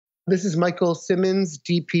This is Michael Simmonds,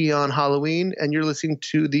 DP on Halloween, and you're listening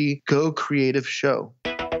to the Go Creative Show.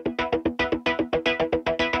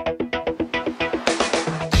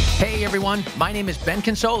 Hey everyone, my name is Ben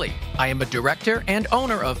Consoli. I am a director and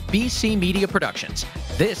owner of BC Media Productions.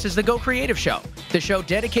 This is the Go Creative Show, the show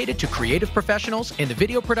dedicated to creative professionals in the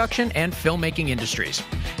video production and filmmaking industries.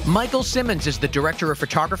 Michael Simmonds is the director of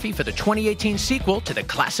photography for the 2018 sequel to the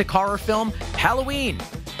classic horror film Halloween.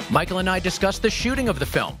 Michael and I discussed the shooting of the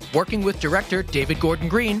film, working with director David Gordon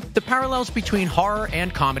Green, the parallels between horror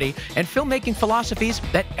and comedy, and filmmaking philosophies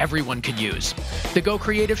that everyone can use. The Go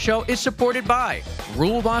Creative Show is supported by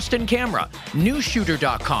Rule Boston Camera,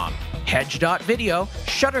 NewsShooter.com, Hedge.video,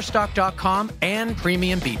 Shutterstock.com, and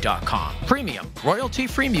PremiumBeat.com. Premium,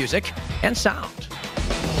 royalty-free music and sound.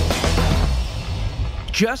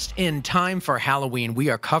 Just in time for Halloween, we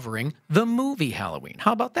are covering the movie Halloween.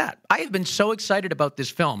 How about that? I have been so excited about this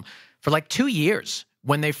film for like 2 years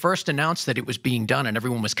when they first announced that it was being done, and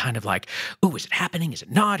everyone was kind of like, ooh, is it happening? Is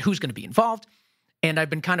it not? Who's going to be involved? And I've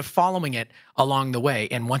been kind of following it along the way.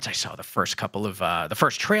 And once I saw the first couple of, the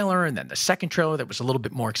first trailer and then the second trailer that was a little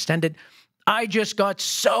bit more extended, I just got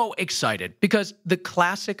so excited because the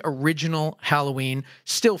classic original Halloween,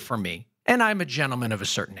 still for me, and I'm a gentleman of a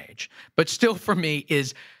certain age, but still for me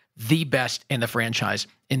is the best in the franchise.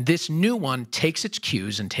 And this new one takes its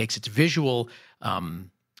cues and takes its visual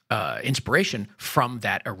inspiration from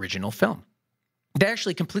that original film. They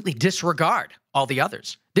actually completely disregard all the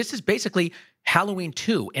others. This is basically Halloween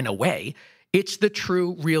 2 in a way. It's the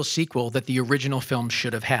true, real sequel that the original film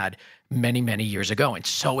should have had many, many years ago. And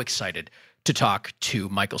so excited to talk to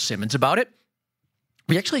Michael Simmonds about it.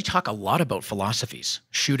 We actually talk a lot about philosophies,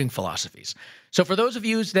 shooting philosophies. So for those of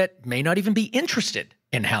you that may not even be interested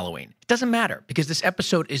in Halloween, it doesn't matter because this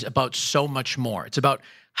episode is about so much more. It's about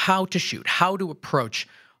how to shoot, how to approach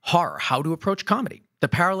horror, how to approach comedy, the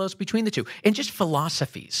parallels between the two, and just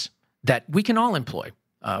philosophies that we can all employ.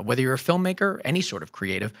 Whether you're a filmmaker, any sort of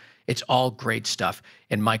creative, it's all great stuff.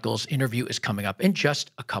 And Michael's interview is coming up in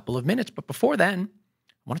just a couple of minutes. But before then,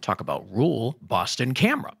 I want to talk about Rule Boston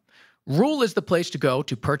Camera. Rule is the place to go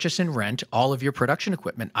to purchase and rent all of your production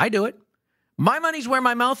equipment. I do it. My money's where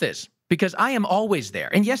my mouth is because I am always there.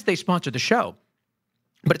 And yes, they sponsor the show,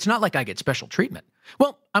 but it's not like I get special treatment.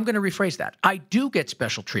 Well, I'm going to rephrase that. I do get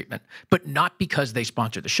special treatment, but not because they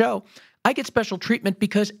sponsor the show. I get special treatment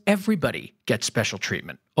because everybody gets special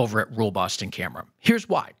treatment over at Rule Boston Camera. Here's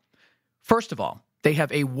why. First of all, they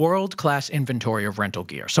have a world-class inventory of rental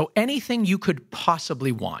gear. So anything you could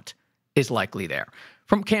possibly want is likely there.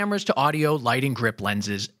 From cameras to audio, lighting, grip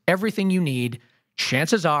lenses, everything you need,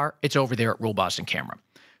 chances are it's over there at Rule Boston Camera.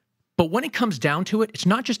 But when it comes down to it, it's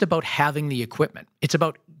not just about having the equipment. It's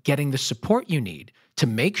about getting the support you need to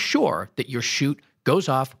make sure that your shoot goes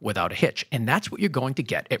off without a hitch. And that's what you're going to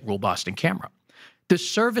get at Rule Boston Camera. The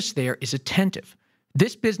service there is attentive.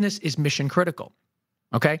 This business is mission critical.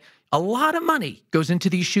 Okay? A lot of money goes into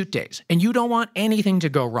these shoot days, and you don't want anything to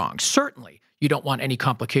go wrong. Certainly, you don't want any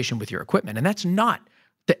complication with your equipment. And that's not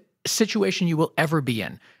the situation you will ever be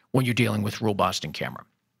in when you're dealing with Rule Boston Camera.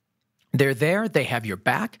 They're there. They have your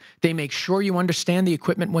back. They make sure you understand the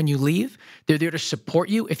equipment when you leave. They're there to support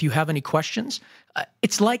you if you have any questions.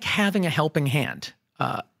 It's like having a helping hand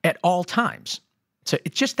at all times. So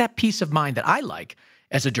it's just that peace of mind that I like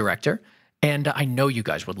as a director, and I know you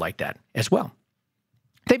guys would like that as well.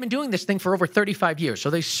 They've been doing this thing for over 35 years,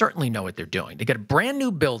 so they certainly know what they're doing. They got a brand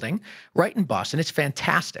new building right in Boston. It's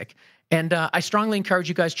fantastic. And I strongly encourage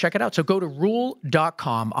you guys to check it out. So go to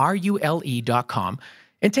rule.com, RULE.com,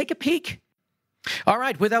 and take a peek. All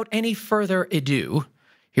right, without any further ado,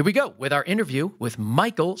 here we go with our interview with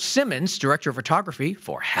Michael Simmonds, director of photography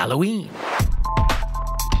for Halloween.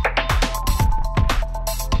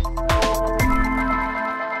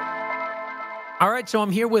 All right, so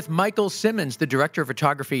I'm here with Michael Simmonds, the director of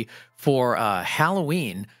photography for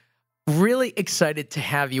Halloween. Really excited to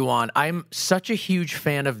have you on. I'm such a huge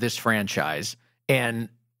fan of this franchise, and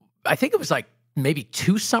I think it was like maybe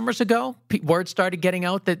 2 summers ago, word started getting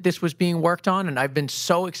out that this was being worked on, and I've been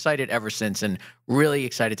so excited ever since, and really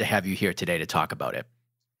excited to have you here today to talk about it.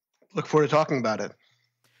 Look forward to talking about it.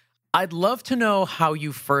 I'd love to know how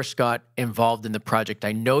you first got involved in the project.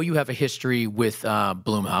 I know you have a history with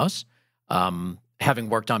Blumhouse, having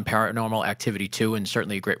worked on Paranormal Activity 2, and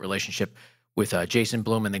certainly a great relationship with Jason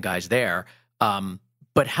Blum and the guys there.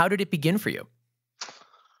 But how did it begin for you?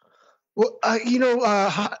 Well,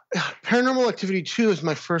 Paranormal Activity 2 is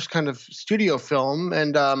my first kind of studio film,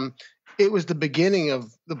 and it was the beginning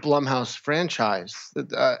of the Blumhouse franchise.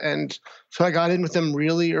 And so I got in with them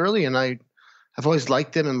really early, and I've always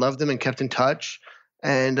liked them and loved them and kept in touch.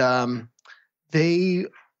 And they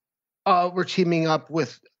We're teaming up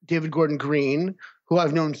with David Gordon Green, who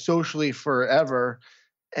I've known socially forever,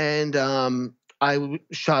 and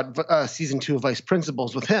shot season 2 of Vice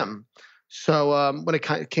Principals with him. So when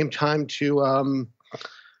it came time to,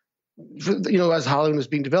 as Halloween was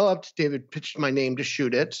being developed, David pitched my name to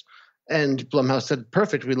shoot it, and Blumhouse said,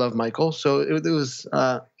 "Perfect, we love Michael." So it was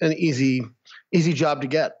an easy job to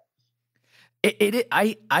get.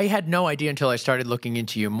 I had no idea until I started looking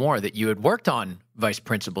into you more that you had worked on Vice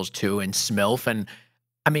Principals 2 and SMILF, and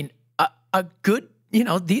I mean a good,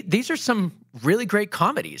 these are some really great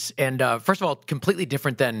comedies, and first of all, completely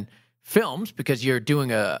different than films because you're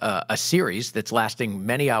doing a series that's lasting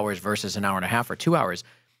many hours versus an hour and a half or 2 hours,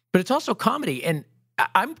 but it's also comedy. And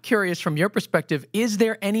I'm curious from your perspective, is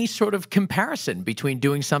there any sort of comparison between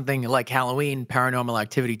doing something like Halloween, Paranormal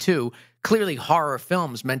Activity 2, clearly horror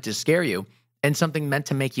films meant to scare you, and something meant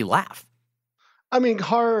to make you laugh? I mean,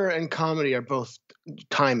 horror and comedy are both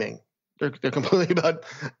timing. They're completely about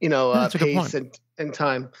pace and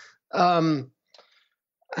time. I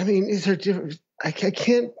mean, is there different? I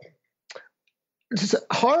can't.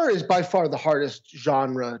 Horror is by far the hardest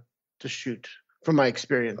genre to shoot, from my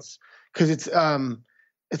experience, because it's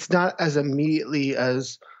not as immediately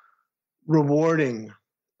as rewarding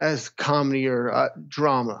as comedy or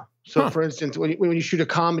drama. So, for instance, when you shoot a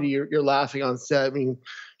comedy, you're laughing on set. When you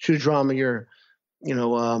shoot a drama, you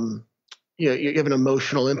have an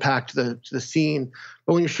emotional impact to the scene.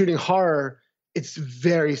 But when you're shooting horror, it's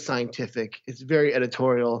very scientific, it's very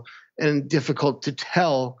editorial, and difficult to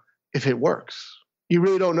tell if it works. You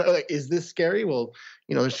really don't know. Like, is this scary? Well,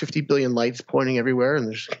 there's 50 billion lights pointing everywhere, and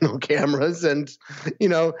there's no cameras, and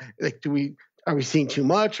are we seeing too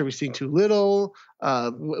much? Are we seeing too little?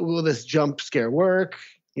 Will this jump scare work?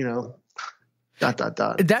 Dot.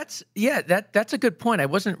 That's a good point. I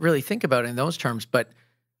wasn't really thinking about it in those terms, but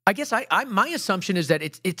I guess my assumption is that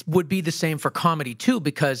it would be the same for comedy too,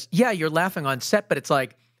 because you're laughing on set, but it's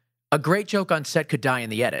like a great joke on set could die in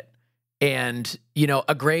the edit, and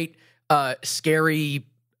a great scary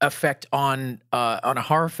effect on a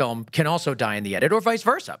horror film can also die in the edit, or vice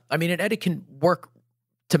versa. I mean, an edit can work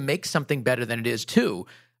to make something better than it is too.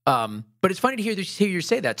 But it's funny to hear you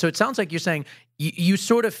say that. So it sounds like you're saying you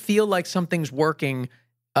sort of feel like something's working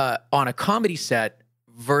on a comedy set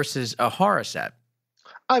versus a horror set.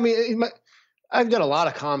 I mean, I've done a lot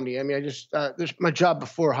of comedy. I mean, I just there's my job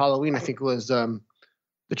before Halloween, I think, was the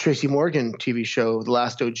Tracy Morgan TV show, The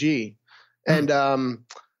Last OG, and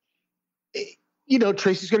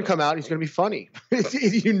Tracy's going to come out. He's going to be funny.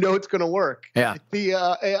 It's going to work. Yeah.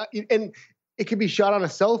 And it could be shot on a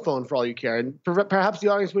cell phone for all you care, and perhaps the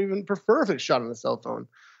audience would even prefer if it's shot on a cell phone.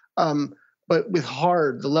 But with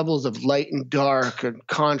hard, the levels of light and dark and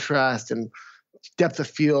contrast and depth of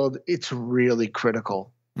field, it's really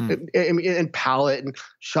critical. And palette and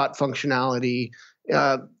shot functionality,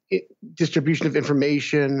 distribution of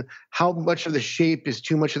information, how much of the shape is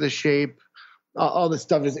too much of the shape, all this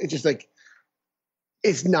stuff it's just like,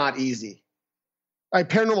 it's not easy.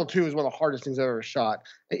 Paranormal 2 is one of the hardest things I've ever shot.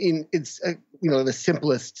 It's the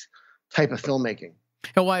simplest type of filmmaking.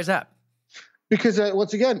 And why is that? Because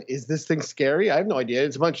once again, is this thing scary? I have no idea.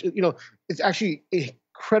 It's a bunch. It's actually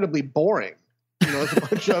incredibly boring. It's a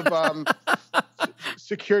bunch of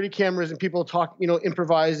security cameras and people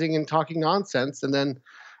improvising and talking nonsense, and then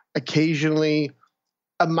occasionally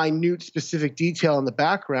a minute specific detail in the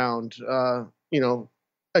background,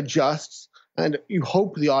 adjusts, and you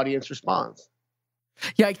hope the audience responds.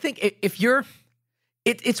 Yeah, I think if you're,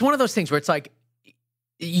 it's one of those things where it's like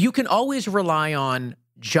you can always rely on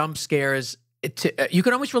jump scares. You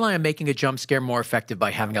can always rely on making a jump scare more effective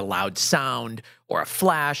by having a loud sound or a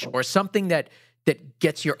flash or something that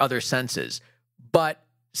gets your other senses. But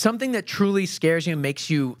something that truly scares you and makes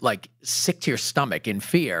you like sick to your stomach in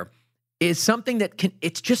fear is something that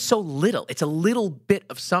it's just so little. It's a little bit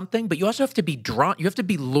of something, but you also have to be drawn. You have to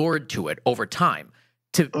be lured to it over time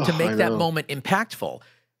to make that moment impactful.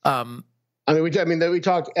 We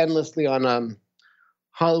talked endlessly on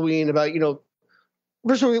Halloween about,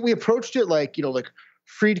 first of all, we approached it like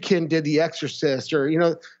Friedkin did The Exorcist,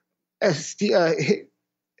 or,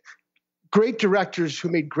 great directors who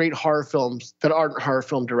made great horror films that aren't horror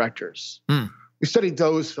film directors. We studied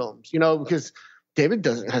those films, because David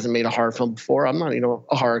hasn't made a horror film before. I'm not,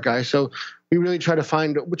 a horror guy. So we really try to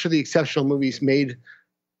find which are the exceptional movies made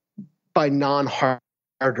by non-horror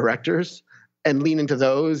directors and lean into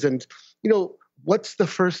those. And, what's the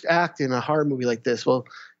first act in a horror movie like this? Well,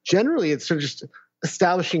 generally it's sort of just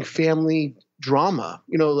establishing family drama,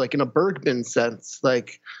 like in a Bergman sense,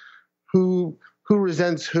 like who who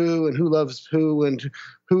resents who and who loves who and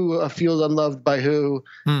who feels unloved by who.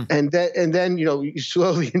 And then you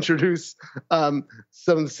slowly introduce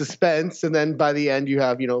some suspense, and then by the end you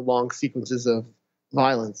have long sequences of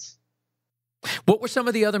violence. What were some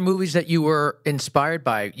of the other movies that you were inspired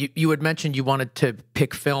by? You had mentioned you wanted to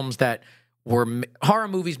pick films that were horror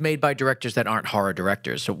movies made by directors that aren't horror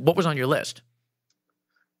directors. So what was on your list?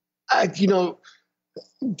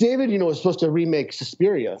 David, was supposed to remake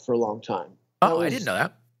Suspiria for a long time. I didn't know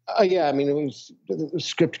that. Yeah, I mean, it was the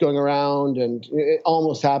script going around, and it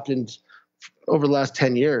almost happened over the last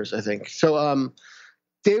 10 years, I think. So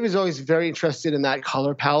Dave is always very interested in that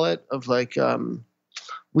color palette of like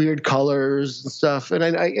weird colors and stuff. And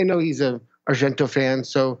I know he's a Argento fan,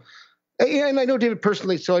 so and I know David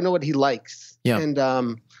personally, so I know what he likes. Yeah. And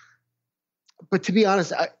but to be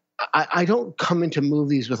honest, I don't come into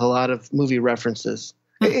movies with a lot of movie references.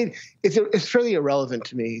 It's fairly irrelevant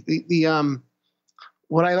to me.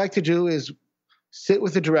 What I like to do is sit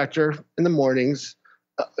with the director in the mornings,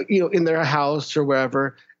 in their house or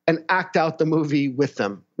wherever, and act out the movie with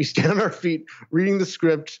them. We stand on our feet, reading the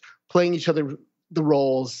script, playing each other the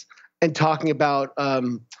roles, and talking about,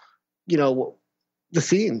 the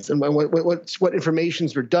scenes and what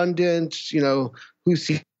information's redundant. Whose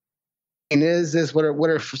scene is this? What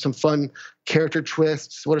are some fun character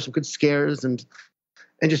twists? What are some good scares? And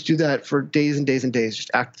just do that for days and days and days.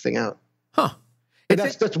 Just act the thing out. Huh. And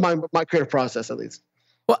that's my creative process, at least.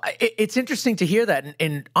 Well, it's interesting to hear that,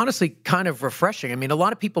 and honestly, kind of refreshing. I mean, a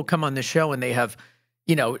lot of people come on this show and they have,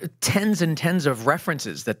 tens and tens of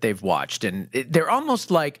references that they've watched, and they're almost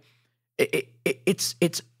like it's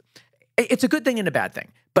a good thing and a bad thing.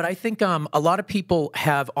 But I think a lot of people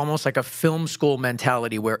have almost like a film school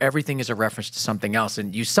mentality where everything is a reference to something else,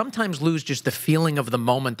 and you sometimes lose just the feeling of the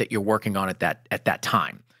moment that you're working on at that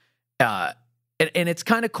time. And it's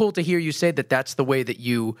kind of cool to hear you say that that's the way that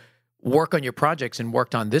you work on your projects and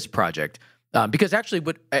worked on this project. Because actually,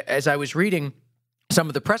 as I was reading some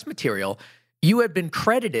of the press material, you had been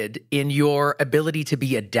credited in your ability to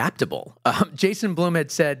be adaptable. Jason Blum had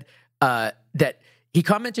said that he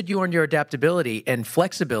commented you on your adaptability and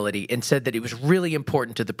flexibility and said that it was really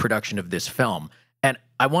important to the production of this film. And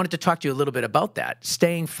I wanted to talk to you a little bit about that.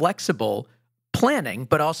 Staying flexible, planning,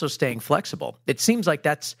 but also staying flexible. It seems like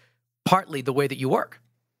that's partly the way that you work.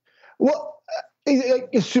 Well,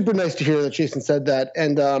 it's super nice to hear that Jason said that.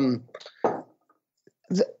 And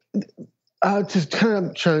to kind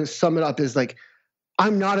of try to sum it up is like,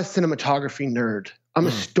 I'm not a cinematography nerd. I'm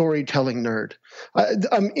a storytelling nerd.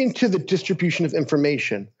 I'm into the distribution of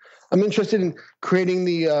information. I'm interested in creating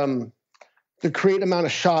the correct amount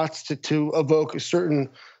of shots to evoke a certain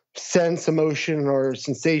sense, emotion, or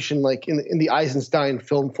sensation, like in the Eisenstein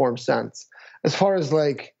film form sense. As far as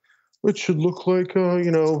like, it should look like,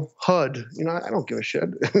 HUD. I don't give a shit.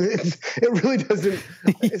 It really doesn't.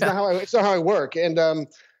 It's not how I work. And then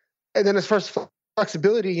as far as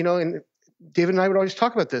flexibility, and David and I would always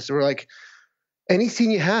talk about this. We're like, any scene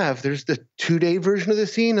you have, there's the 2-day version of the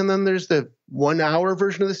scene, and then there's the 1-hour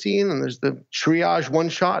version of the scene, and there's the triage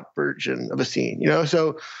 1-shot version of a scene.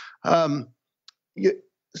 So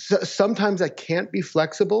sometimes I can't be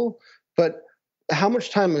flexible, but how much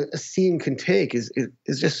time a scene can take is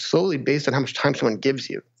just solely based on how much time someone gives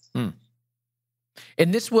you.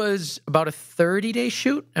 And this was about a 30-day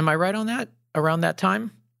shoot. Am I right on that? Around that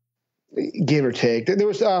time? Give or take. There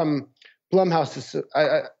was Blumhouse.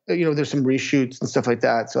 There's some reshoots and stuff like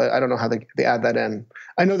that. So I don't know how they add that in.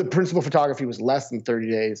 I know the principal photography was less than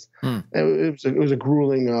 30 days. It was a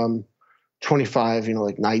grueling 25,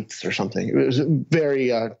 like nights or something. It was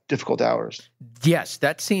very difficult hours. Yes,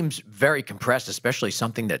 that seems very compressed, especially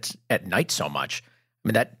something that's at night so much.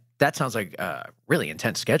 I mean, that sounds like a really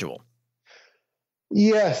intense schedule.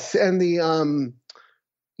 Yes, and the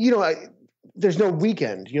there's no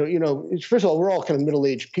weekend. First of all, we're all kind of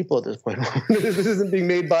middle-aged people at this point. This isn't being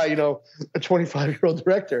made by a 25-year-old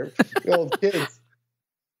director, old kids.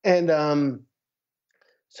 And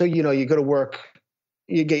so you go to work.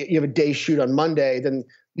 You have a day shoot on Monday, then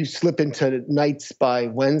you slip into nights by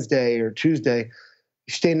Wednesday or Tuesday.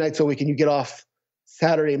 You stay nights all week, and you get off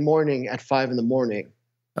Saturday morning at 5 a.m.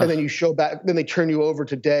 And then you show back. Then they turn you over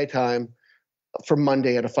to daytime for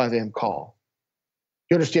Monday at a 5 a.m. call.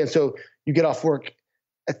 You understand? So you get off work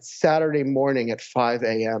at Saturday morning at 5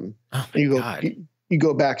 a.m. Oh and you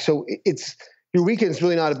go back. So it's your weekend's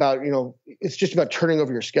really not about it's just about turning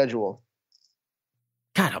over your schedule.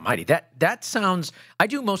 God almighty, that sounds. I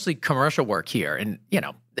do mostly commercial work here, and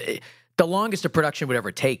the longest a production would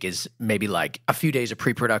ever take is maybe like a few days of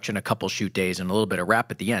pre-production, a couple shoot days, and a little bit of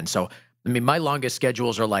wrap at the end. So I mean, my longest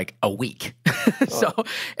schedules are like a week. So,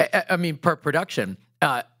 I mean, per production.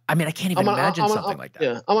 I mean, I can't even imagine something like that.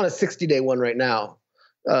 Yeah, I'm on a 60-day one right now,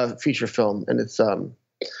 feature film. And it's,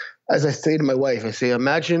 as I say to my wife, I say,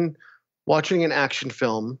 imagine watching an action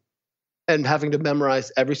film and having to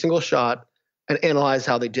memorize every single shot and analyze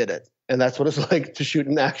how they did it. And that's what it's like to shoot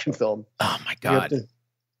an action film. Oh my God.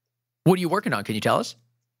 What are you working on? Can you tell us?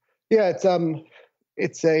 Yeah,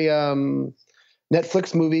 it's a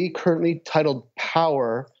Netflix movie currently titled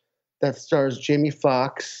Power that stars Jamie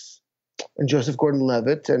Foxx and Joseph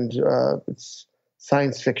Gordon-Levitt, and it's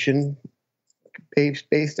science fiction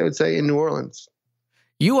based, I would say, in New Orleans.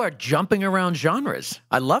 You are jumping around genres.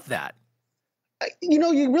 I love that. You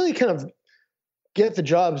know, you really kind of get the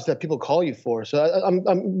jobs that people call you for. So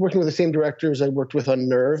I'm working with the same directors I worked with on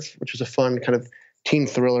Nerve, which was a fun kind of teen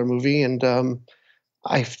thriller movie, and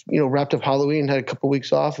I wrapped up Halloween, had a couple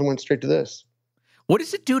weeks off, and went straight to this. What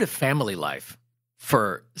does it do to family life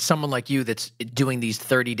for someone like you that's doing these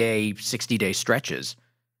 30-day, 60-day stretches?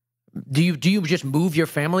 Do you just move your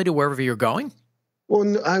family to wherever you're going?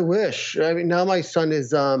 Well, I wish. I mean, now my son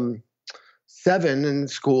is 7 in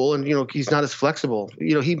school, and he's not as flexible.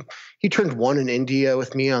 He turned 1 in India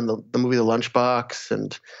with me on the movie The Lunchbox,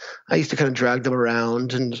 and I used to kind of drag them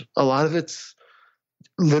around, and a lot of it's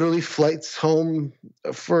literally flights home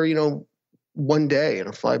for one day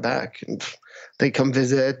and fly back, and they come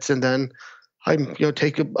visit, and then I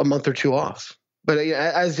take a month or 2 off. But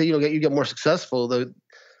as you get more successful,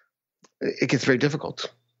 it gets very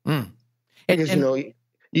difficult. Because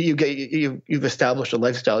you've established a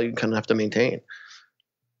lifestyle you kind of have to maintain.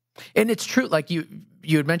 And it's true, like you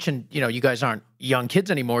had mentioned, you guys aren't young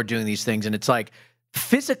kids anymore doing these things, and it's like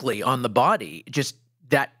physically on the body, just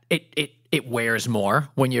that it wears more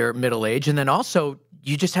when you're middle aged, and then also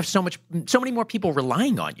you just have so many more people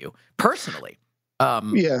relying on you personally.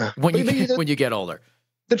 When you get older.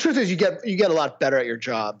 The truth is, you get a lot better at your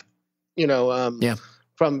job.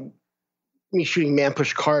 From me shooting Man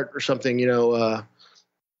Push Cart or something,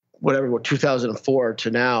 2004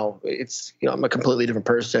 to now, it's I'm a completely different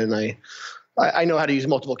person. I know how to use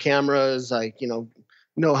multiple cameras. I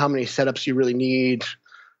know how many setups you really need.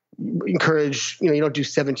 Encourage, you don't do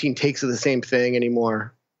 17 takes of the same thing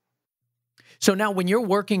anymore. So now when you're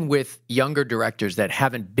working with younger directors that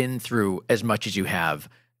haven't been through as much as you have,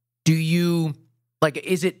 do you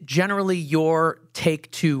is it generally your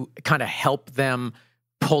take to kind of help them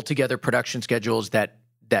pull together production schedules that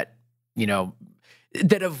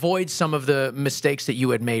avoid some of the mistakes that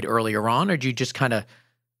you had made earlier on, or do you just kind of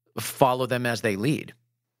follow them as they lead?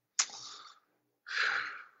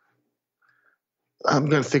 I'm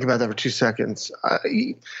going to think about that for 2 seconds.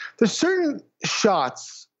 There's certain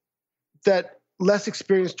shots that less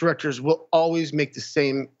experienced directors will always make the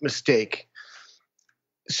same mistake,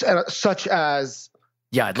 such as...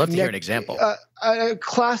 Yeah, I'd love to hear an example. A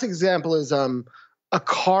classic example is a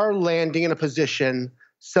car landing in a position,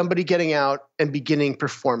 somebody getting out and beginning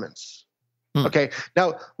performance. Okay,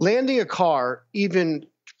 now landing a car, even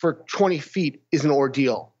for 20 feet, is an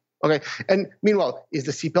ordeal. Okay, and meanwhile, is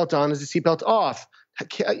the seatbelt on? Is the seatbelt off?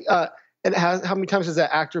 And how many times has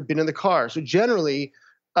that actor been in the car? So generally,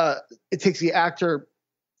 it takes the actor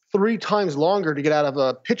 3 times longer to get out of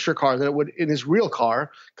a picture car than it would in his real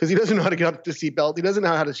car, because he doesn't know how to get up the seatbelt. He doesn't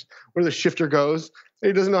know where the shifter goes. And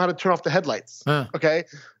he doesn't know how to turn off the headlights. Okay,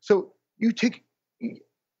 so you take,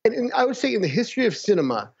 and I would say in the history of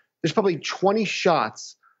cinema, there's probably 20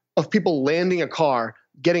 shots of people landing a car,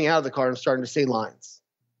 getting out of the car, and starting to say lines.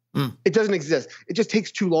 It doesn't exist. It just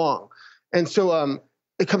takes too long. And so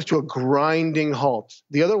it comes to a grinding halt.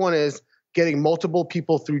 The other one is getting multiple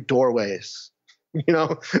people through doorways.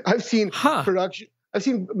 I've seen production. I've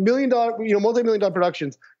seen multi-million-dollar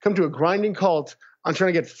productions come to a grinding halt on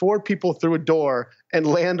trying to get 4 people through a door and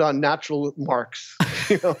land on natural marks.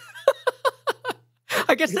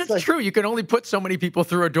 I guess that's true. You can only put so many people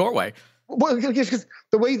through a doorway. Well, because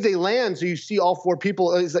the way they land, so you see all 4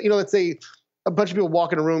 people. Is let's say a bunch of people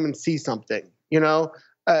walk in a room and see something. You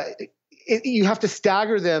have to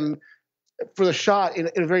stagger them for the shot in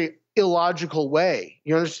a very illogical way.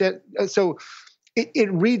 You understand? So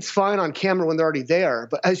it reads fine on camera when they're already there,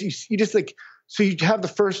 but as you just so you have the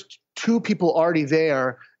first 2 people already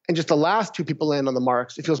there, and just the last 2 people land on the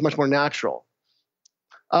marks. It feels much more natural.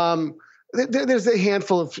 There's a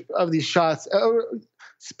handful of these shots.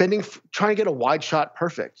 Trying to get a wide shot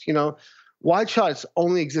perfect. Wide shots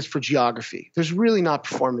only exist for geography. There's really not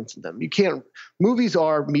performance in them. Movies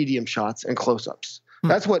are medium shots and close-ups.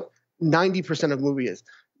 That's what 90% of a movie is.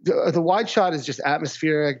 The wide shot is just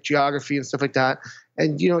atmospheric, geography, and stuff like that.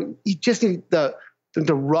 And you just need the them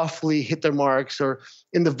to roughly hit their marks, or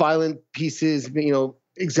in the violent pieces,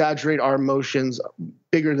 exaggerate our emotions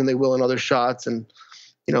bigger than they will in other shots. And,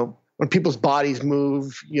 when people's bodies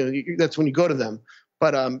move, that's when you go to them.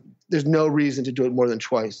 But there's no reason to do it more than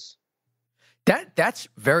twice. That's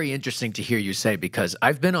very interesting to hear you say, because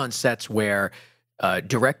I've been on sets where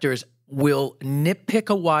directors will nitpick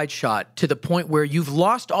a wide shot to the point where you've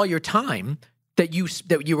lost all your time that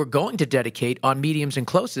you were going to dedicate on mediums and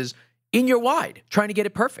closes in your wide, trying to get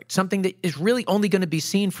it perfect, something that is really only going to be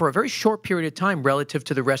seen for a very short period of time relative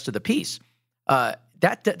to the rest of the piece.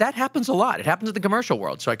 That happens a lot. It happens in the commercial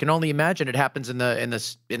world, so I can only imagine it happens in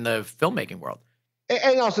the filmmaking world.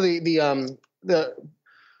 And also the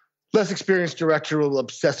less experienced director will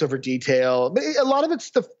obsess over detail. But a lot of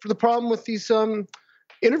it's the problem with these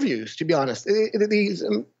interviews, to be honest. These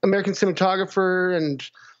American Cinematographer and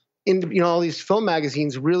all these film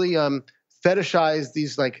magazines really fetishize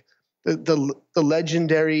these, like, the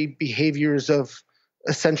legendary behaviors of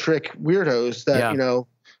eccentric weirdos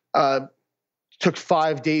that took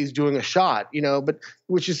 5 days doing a shot, but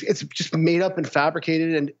it's just made up and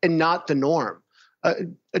fabricated and not the norm.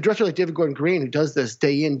 A director like David Gordon Green, who does this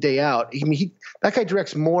day in, day out, that guy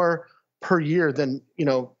directs more per year than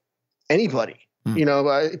anybody.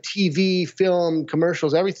 TV, film,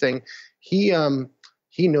 commercials, everything. He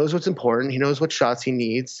knows what's important. He knows what shots he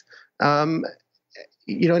needs. And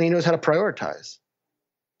he knows how to prioritize.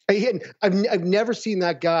 I've never seen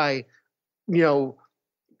that guy,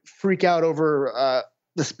 freak out over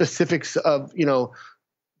the specifics of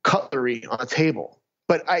cutlery on a table.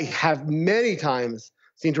 But I have many times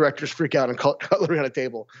seen directors freak out on cutlery on a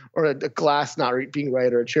table, or a glass not being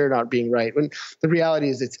right, or a chair not being right, when the reality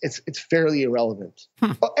is it's fairly irrelevant.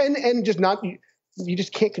 And just not, you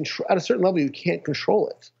just can't control, at a certain level, you can't control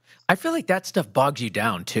it. I feel like that stuff bogs you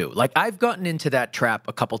down too. Like, I've gotten into that trap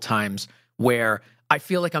a couple times where I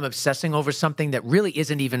feel like I'm obsessing over something that really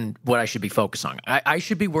isn't even what I should be focused on. I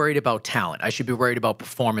should be worried about talent. I should be worried about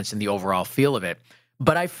performance and the overall feel of it.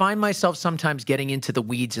 But I find myself sometimes getting into the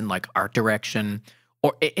weeds in, like, art direction,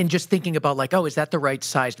 and just thinking about, like, oh, is that the right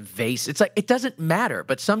sized vase? It's like, it doesn't matter.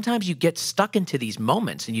 But sometimes you get stuck into these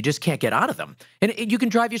moments and you just can't get out of them. And you can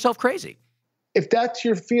drive yourself crazy. If that's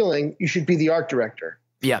your feeling, you should be the art director.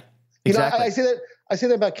 Yeah, exactly. I say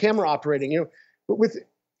that about camera operating, but with,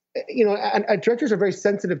 and directors are very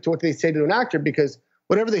sensitive to what they say to an actor, because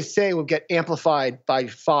whatever they say will get amplified by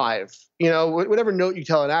 5. Whatever note you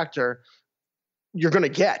tell an actor, you're going to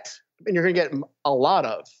get, and you're going to get a lot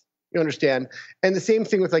of, you understand? And the same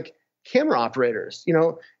thing with, like, camera operators.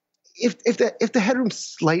 If the headroom's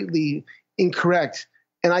slightly incorrect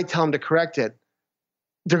and I tell them to correct it,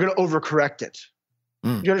 they're going to overcorrect it.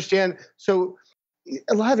 You understand? So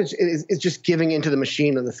a lot of it is just giving into the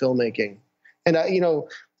machine of the filmmaking. And, I've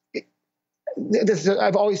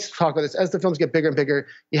always talked about this. As the films get bigger and bigger,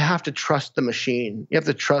 you have to trust the machine. You have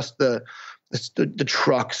to trust the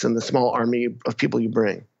trucks and the small army of people you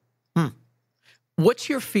bring. What's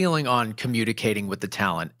your feeling on communicating with the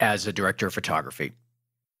talent as a director of photography?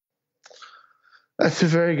 That's a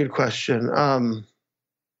very good question.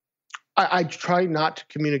 I try not to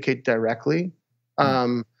communicate directly.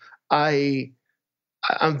 I'm very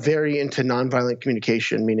into nonviolent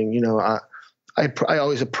communication, meaning, I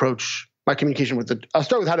always approach my communication I'll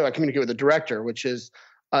start with, how do I communicate with the director, which is,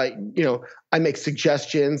 I make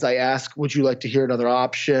suggestions. I ask, would you like to hear another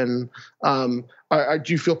option? Do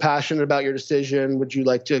you feel passionate about your decision? Would you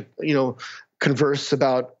like to, converse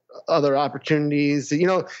about other opportunities?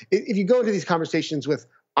 If you go into these conversations with,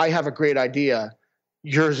 I have a great idea,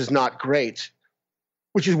 yours is not great,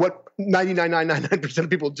 which is what 99.999% of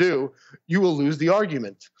people do, you will lose the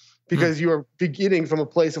argument, because you are beginning from a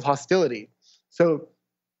place of hostility. So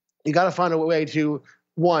you got to find a way to,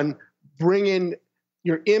 one, bring in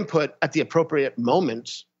your input at the appropriate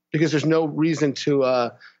moment, because there's no reason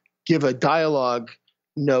to give a dialogue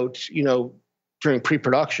note, during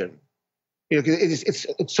pre-production.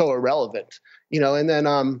 It's so irrelevant, And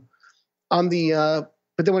then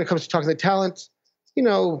but then when it comes to talking to the talent,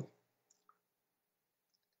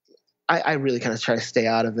 I really kind of try to stay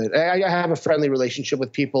out of it. I have a friendly relationship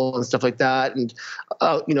with people and stuff like that, and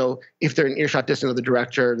if they're in earshot distance of the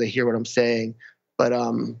director, they hear what I'm saying. But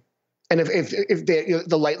and if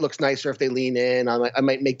the light looks nicer, if they lean in, I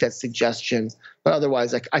might make that suggestion. But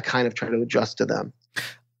otherwise, I kind of try to adjust to them.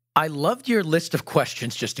 I loved your list of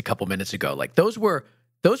questions just a couple minutes ago. Like, those were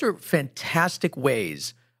fantastic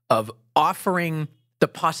ways of offering the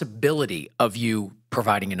possibility of you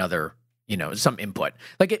providing another, some input.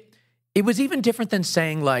 Like, it was even different than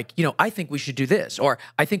saying, like, I think we should do this, or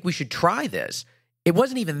I think we should try this. It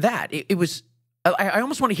wasn't even that. It was I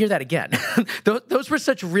almost want to hear that again. Those were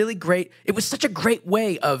such really great. It was such a great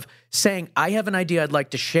way of saying, I have an idea I'd like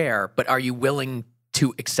to share, but are you willing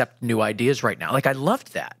to accept new ideas right now? Like, I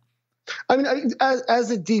loved that. I mean, as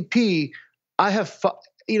a DP, I have,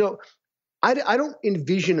 I don't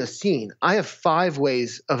envision a scene. I have 5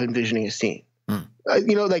 ways of envisioning a scene.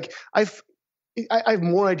 Like I have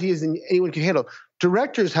more ideas than anyone can handle.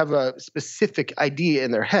 Directors have a specific idea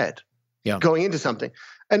in their head going into something.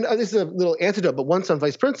 And this is a little antidote, but once on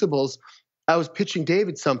Vice Principals, I was pitching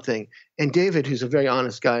David something. And David, who's a very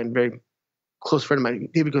honest guy and very close friend of mine,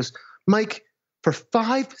 David goes, Mike, for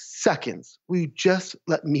 5 seconds, will you just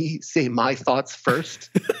let me say my thoughts first?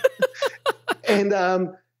 and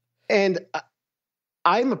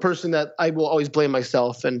I'm a person that I will always blame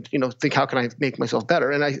myself and, think, how can I make myself better?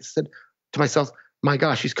 And I said to myself, my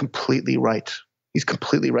gosh, he's completely right. He's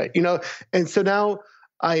completely right. And so now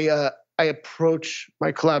I approach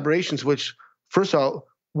my collaborations, which, first of all,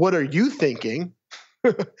 what are you thinking?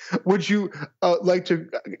 Would you like to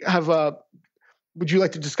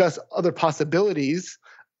discuss other possibilities?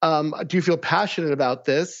 Do you feel passionate about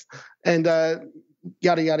this? And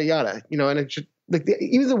yada, yada, yada. And it should, like,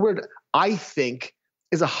 even the word I think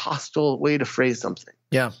is a hostile way to phrase something.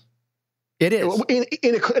 Yeah, it is.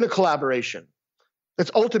 In a collaboration.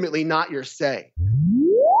 That's ultimately not your say.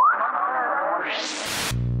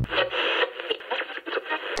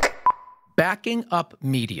 Backing up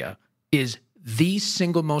media is the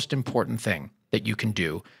single most important thing that you can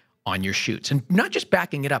do on your shoots. And not just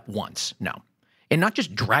backing it up once, no. And not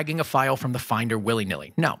just dragging a file from the Finder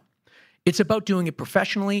willy-nilly, no. It's about doing it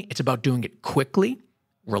professionally. It's about doing it quickly,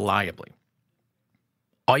 reliably.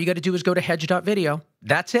 All you got to do is go to hedge.video.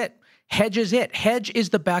 That's it. Hedge is it. Hedge is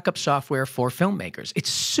the backup software for filmmakers. It's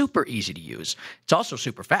super easy to use. It's also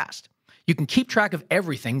super fast. You can keep track of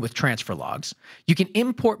everything with transfer logs. You can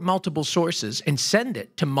import multiple sources and send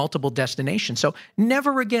it to multiple destinations. So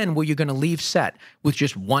never again will you going to leave set with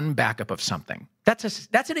just one backup of something. That's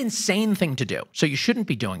an insane thing to do. So you shouldn't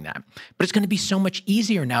be doing that. But it's going to be so much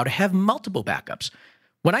easier now to have multiple backups.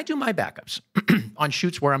 When I do my backups on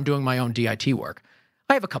shoots where I'm doing my own DIT work,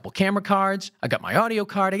 I have a couple camera cards. I got my audio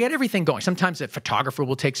card. I got everything going. Sometimes a photographer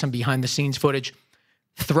will take some behind the scenes footage,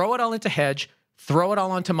 throw it all into Hedge, throw it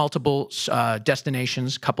all onto multiple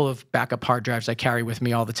destinations, a couple of backup hard drives I carry with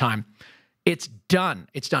me all the time. It's done.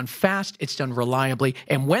 It's done fast. It's done reliably.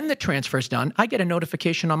 And when the transfer is done, I get a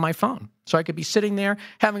notification on my phone. So I could be sitting there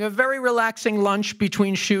having a very relaxing lunch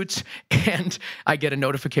between shoots, and I get a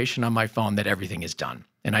notification on my phone that everything is done.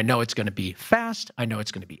 And I know it's going to be fast. I know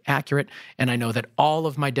it's going to be accurate. And I know that all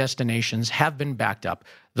of my destinations have been backed up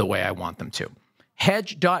the way I want them to.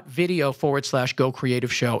 Hedge.video/Go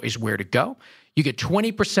Creative Show is where to go. You get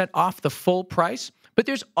 20% off the full price, but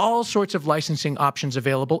there's all sorts of licensing options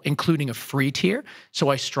available, including a free tier. So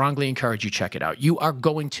I strongly encourage you check it out. You are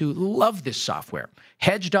going to love this software.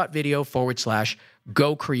 Hedge.video/Go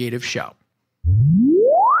Creative Show.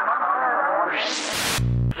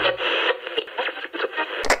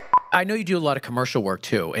 I know you do a lot of commercial work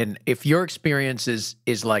too, and if your experience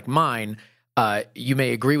is like mine, you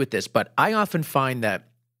may agree with this, but I often find that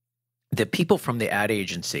the people from the ad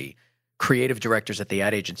agency, creative directors at the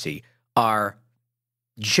ad agency, are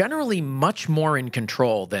generally much more in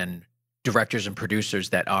control than directors and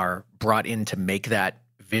producers that are brought in to make that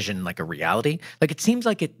vision like a reality. Like, it seems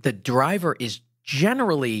like the driver is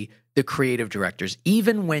generally the creative directors,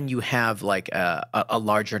 even when you have like a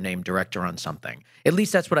larger name director on something. At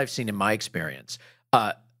least that's what I've seen in my experience.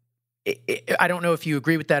 I don't know if you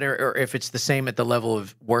agree with that or if it's the same at the level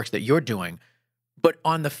of works that you're doing, but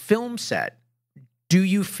on the film set, do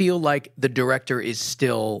you feel like the director is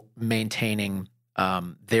still maintaining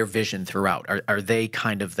their vision throughout? Are they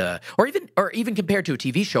kind of or even compared to a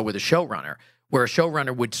TV show with a showrunner, where a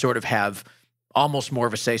showrunner would sort of have almost more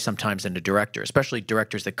of a say sometimes than a director, especially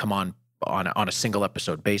directors that come on a single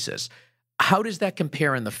episode basis. How does that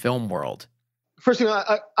compare in the film world? First thing,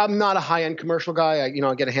 I'm not a high-end commercial guy. I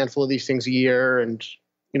get a handful of these things a year, and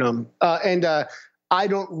I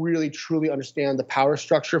don't really truly understand the power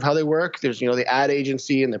structure of how they work. There's the ad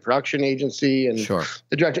agency and the production agency and sure.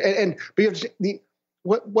 the director. But you have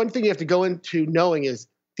one thing you have to go into knowing is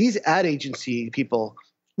these ad agency people,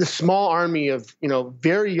 the small army of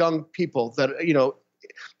very young people that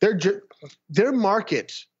their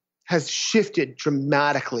market has shifted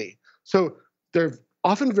dramatically. So they're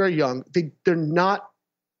often very young. They're not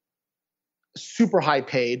super high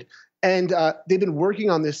paid, and they've been working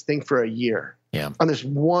on this thing for a year. Yeah. On this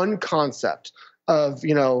one concept of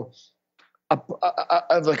a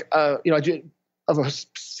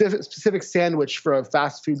specific sandwich for a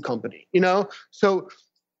fast food company. So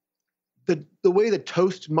the way the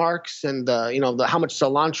toast marks and how much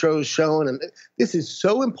cilantro is shown, and this is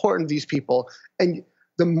so important to these people. And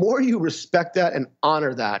the more you respect that and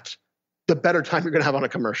honor that, the better time you're going to have on a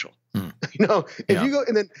commercial. If you go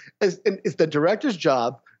and then it's the director's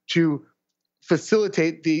job to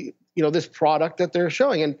facilitate this product that they're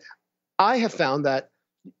showing. And I have found that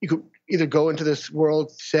you could either go into this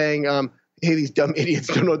world saying, hey, these dumb idiots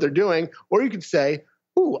don't know what they're doing, or you could say,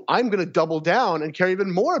 ooh, I'm going to double down and care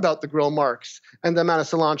even more about the grill marks and the amount of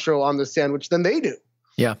cilantro on the sandwich than they do.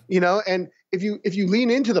 Yeah. And if you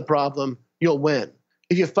lean into the problem, you'll win.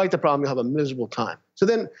 If you fight the problem, you'll have a miserable time. So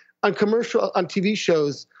then on TV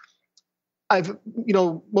shows,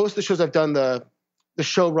 most of the shows I've done, the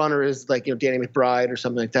showrunner is like, Danny McBride or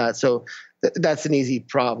something like that. So that's an easy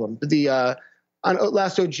problem. But on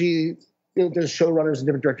Last OG, there's showrunners and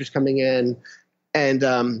different directors coming in, and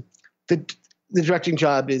the directing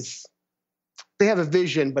job is, they have a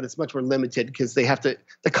vision, but it's much more limited because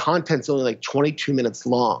the content's only like 22 minutes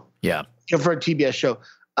long. Yeah. For a TBS show.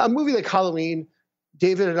 A movie like Halloween,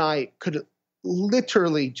 David and I could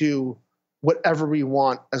literally do whatever we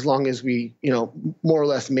want as long as we, more or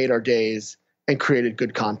less made our days and created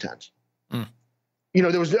good content. Mm.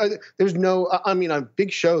 There was no, on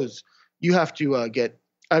big shows, you have to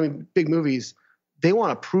big movies, they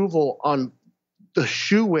want approval on the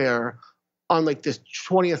shoe wear on like this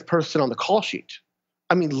 20th person on the call sheet.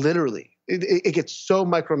 Literally, it gets so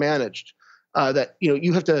micromanaged that,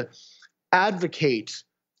 you have to advocate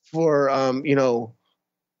for,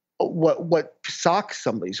 what socks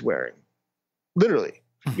somebody's wearing. Literally,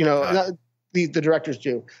 the directors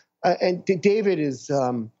do. And David is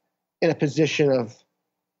in a position of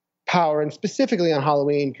power, and specifically on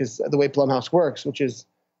Halloween, because the way Blumhouse works, which is,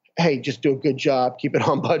 hey, just do a good job, keep it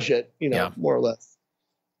on budget, more or less.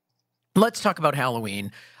 Let's talk about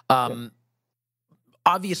Halloween.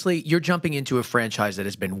 Obviously, you're jumping into a franchise that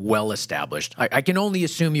has been well established. I can only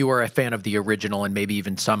assume you are a fan of the original and maybe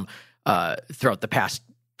even some throughout the past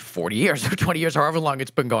 40 years or 20 years, however long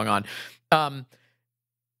it's been going on.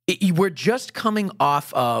 We're just coming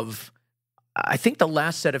off of, I think the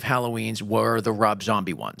last set of Halloweens were the Rob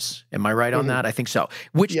Zombie ones. Am I right on that? I think so.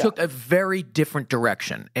 Which took a very different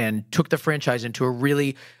direction and took the franchise into a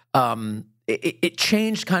really, it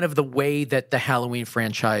changed kind of the way that the Halloween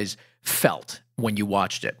franchise felt when you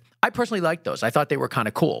watched it. I personally liked those. I thought they were kind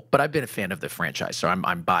of cool, but I've been a fan of the franchise, so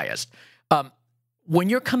I'm biased. When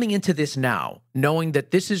you're coming into this now, knowing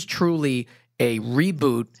that this is truly a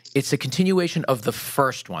reboot, it's a continuation of the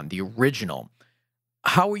first one, the original,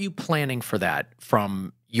 how are you planning for that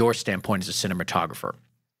from your standpoint as a cinematographer?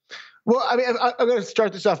 Well, I'm going to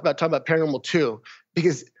start this off about talking about Paranormal 2,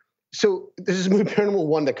 because there's this movie Paranormal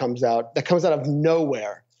 1 that comes out of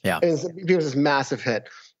nowhere. Yeah. And it was this massive hit.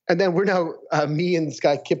 And then we're now, me and this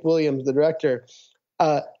guy, Kip Williams, the director,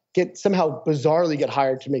 somehow bizarrely get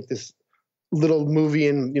hired to make this little movie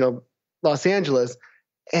in, Los Angeles.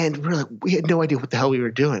 And we're like, we had no idea what the hell we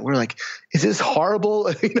were doing. We're like, is this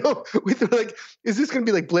horrible? We were like, is this going to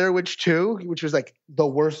be like Blair Witch 2, which was like the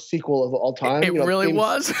worst sequel of all time? It really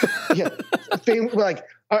was. Yeah. We're like,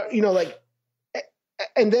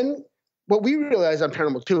 and then what we realized on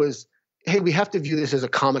Paranormal 2 is, hey, we have to view this as a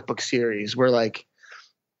comic book series where like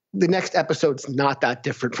the next episode's not that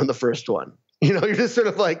different from the first one. You're just sort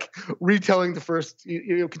of like retelling the first,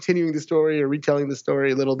 continuing the story or retelling the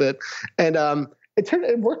story a little bit. And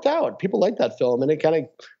it worked out. People liked that film, and it kind of,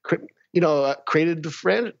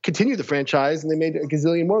 continued the franchise, and they made a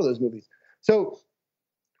gazillion more of those movies. So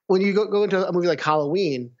when you go into a movie like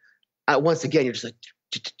Halloween, once again, you're just like,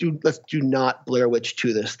 let's do not Blair Witch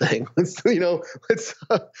 2 this thing. Let's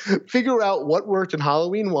figure out what worked in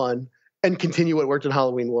Halloween 1 and continue what worked in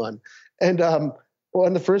Halloween 1. And one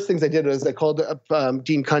of the first things I did was I called up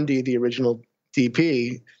Dean Cundy, the original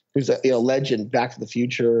DP, who's a legend, Back to the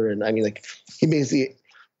Future, and he basically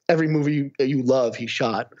every movie you love he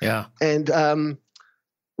shot. Yeah. And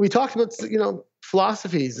we talked about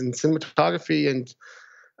philosophies and cinematography and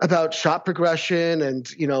about shot progression and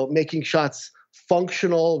making shots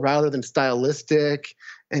functional rather than stylistic.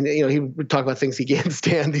 And he would talk about things he can't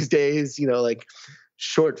stand these days, like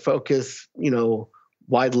short focus,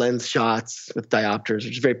 wide lens shots with diopters,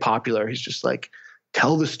 which is very popular. He's just like,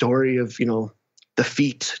 tell the story of the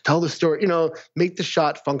feet, tell the story, make the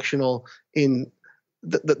shot functional in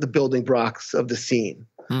the building blocks of the scene.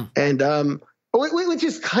 And which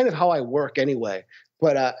is kind of how I work anyway.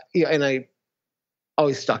 But and I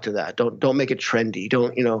always stuck to that. Don't make it trendy.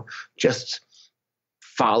 Don't just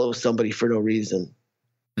follow somebody for no reason.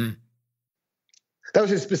 That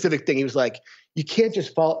was a specific thing. He was like, you can't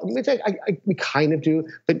just follow. I mean, we kind of do,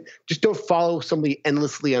 but just don't follow somebody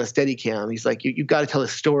endlessly on a Steadicam. He's like, you got to tell the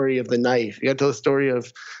story of the knife. You got to tell the story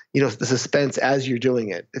of, the suspense as you're doing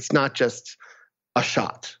it. It's not just a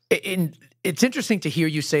shot. And it's interesting to hear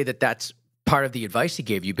you say that that's part of the advice he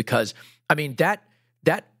gave you, because I mean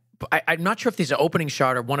I'm not sure if this is an opening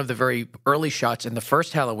shot or one of the very early shots in the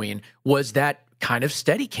first Halloween was that kind of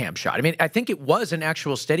Steadicam shot. I mean, I think it was an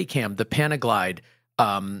actual Steadicam, the Panaglide,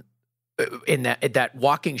 in that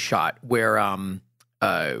walking shot where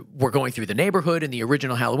we're going through the neighborhood in the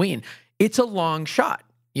original Halloween. It's a long shot.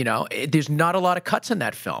 There's not a lot of cuts in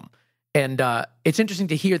that film, and it's interesting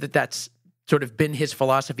to hear that that's sort of been his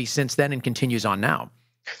philosophy since then and continues on now.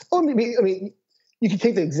 Oh, I mean, you can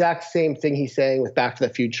take the exact same thing he's saying with Back to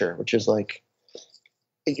the Future, which is like,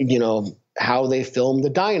 how they film the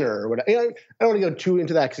diner or whatever. I don't want to go too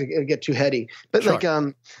into that because it get too heady. But sure. Like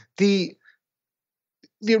the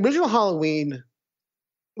original Halloween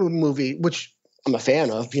movie, which I'm a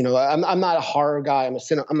fan of, I'm not a horror guy. I'm a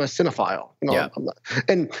cinephile. Yeah.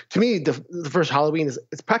 And to me, the first Halloween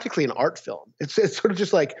it's practically an art film. It's sort of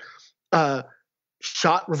just like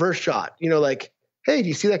reverse shot. Like, hey, do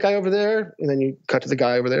you see that guy over there? And then you cut to the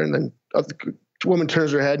guy over there, and then the woman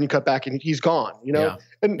turns her head, and you cut back, and he's gone.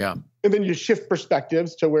 And then you shift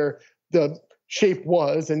perspectives to where the shape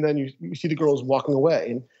was, and then you see the girls walking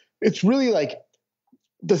away, and it's really like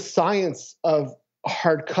the science of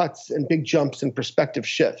hard cuts and big jumps and perspective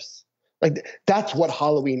shifts. Like that's what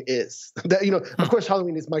Halloween is. Of course,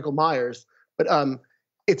 Halloween is Michael Myers, but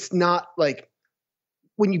it's not like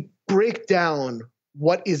when you break down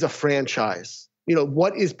what is a franchise.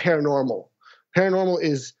 What is paranormal? Paranormal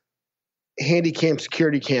is handy cam,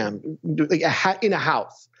 security cam, like in a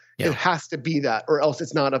house. Yeah. It has to be that, or else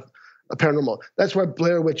it's not a paranormal. That's why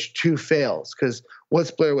Blair Witch 2 fails. Because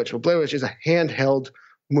what's Blair Witch? Well, Blair Witch is a handheld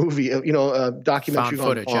movie, a documentary. Found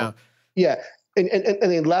footage, yeah. Yeah, and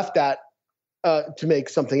they left that to make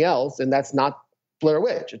something else, and that's not Blair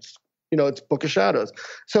Witch. It's it's Book of Shadows.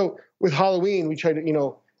 So with Halloween, we try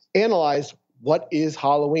to analyze what is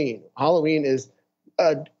Halloween. Halloween is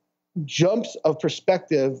jumps of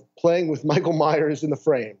perspective playing with Michael Myers in the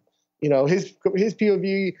frame. His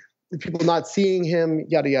POV, the people not seeing him,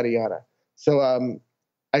 yada, yada, yada. So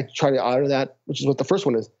I try to honor that, which is what the first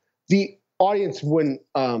one is. The audience wouldn't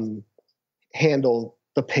handle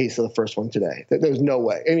the pace of the first one today. There's no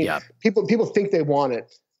way. I mean, people think they want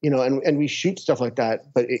it, and we shoot stuff like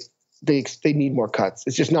that, but they need more cuts.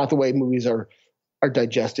 It's just not the way movies are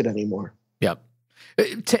digested anymore. Yeah.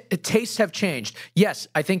 Tastes have changed. Yes,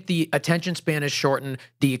 I think the attention span has shortened.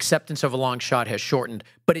 The acceptance of a long shot has shortened,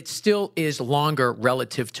 but it still is longer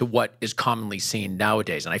relative to what is commonly seen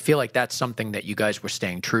nowadays. And I feel like that's something that you guys were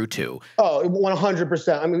staying true to. Oh,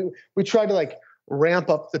 100%. I mean, we tried to ramp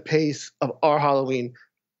up the pace of our Halloween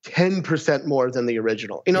 10% more than the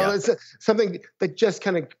original. It's something that just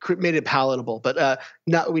kind of made it palatable, but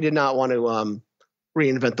we did not want to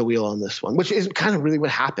reinvent the wheel on this one, which is kind of really what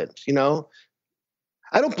happened.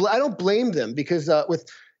 I don't blame them because with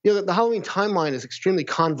the Halloween timeline is extremely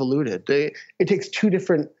convoluted. It takes two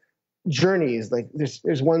different journeys. Like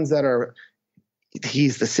there's ones that are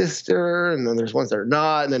he's the sister, and then there's ones that are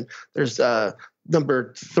not, and then there's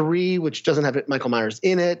number 3 which doesn't have Michael Myers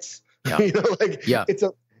in it. Yeah. It's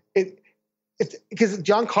because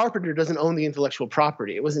John Carpenter doesn't own the intellectual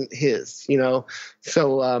property. It wasn't his.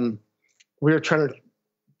 So we were trying to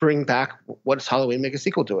bring back what does Halloween, make a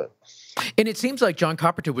sequel to it. And it seems like John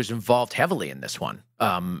Carpenter was involved heavily in this one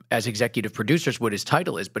as executive producers, what his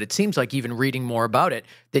title is. But it seems like even reading more about it,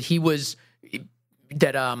 that he was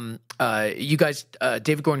that you guys,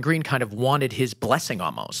 David Gordon Green, kind of wanted his blessing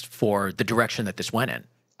almost for the direction that this went in.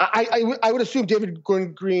 I would assume David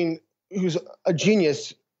Gordon Green, who's a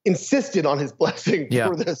genius, insisted on his blessing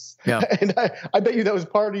for this. Yeah. And I bet you that was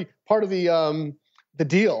part of the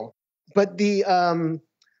deal. But this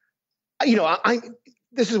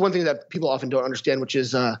is one thing that people often don't understand, which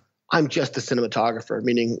is I'm just a cinematographer,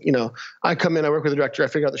 meaning, I come in, I work with the director, I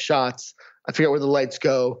figure out the shots, I figure out where the lights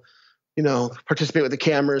go, participate with the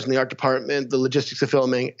cameras and the art department, the logistics of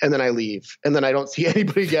filming, and then I leave. And then I don't see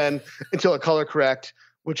anybody again until a color correct,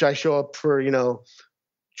 which I show up for,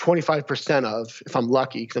 25% of, if I'm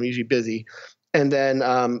lucky, because I'm usually busy. And then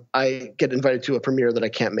I get invited to a premiere that I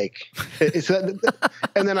can't make.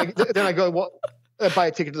 And then I go, well, I buy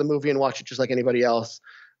a ticket to the movie and watch it just like anybody else.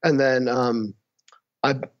 And then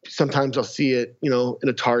sometimes I'll see it, in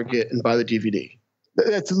a Target and buy the DVD.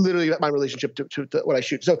 That's literally my relationship to what I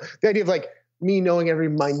shoot. So the idea of me knowing every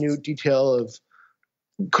minute detail of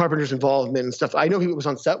Carpenter's involvement and stuff. I know he was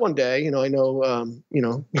on set one day, I know,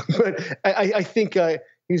 but I think,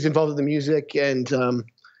 he was involved with the music and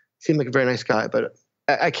seemed like a very nice guy. But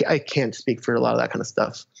I can't speak for a lot of that kind of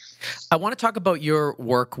stuff. I want to talk about your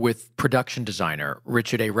work with production designer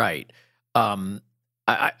Richard A. Wright.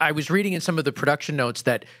 I was reading in some of the production notes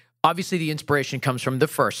that obviously the inspiration comes from the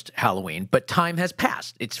first Halloween, but time has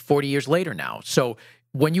passed. It's 40 years later now. So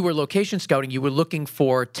when you were location scouting, you were looking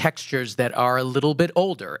for textures that are a little bit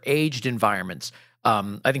older, aged environments.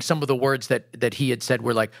 I think some of the words that he had said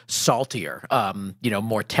were like saltier,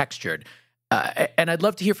 more textured. And I'd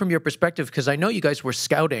love to hear from your perspective, because I know you guys were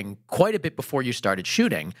scouting quite a bit before you started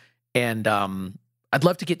shooting. And I'd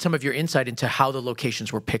love to get some of your insight into how the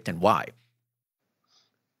locations were picked and why.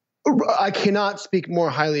 I cannot speak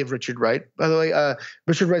more highly of Richard Wright. By the way,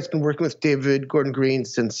 Richard Wright's been working with David Gordon Green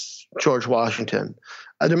since George Washington.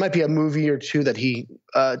 There might be a movie or two that he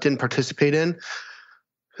didn't participate in.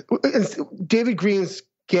 And David Green's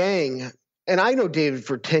gang, and I know David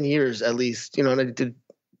for 10 years at least, and I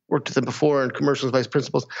worked with him before in commercials, vice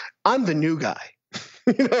principals. I'm the new guy.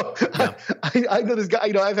 Yeah. I know this guy.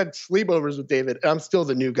 I've had sleepovers with David, and I'm still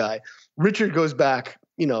the new guy. Richard goes back,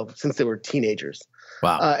 since they were teenagers.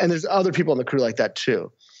 Wow. And there's other people on the crew like that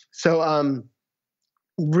too. So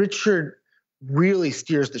Richard really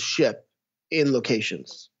steers the ship in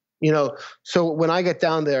locations. So when I get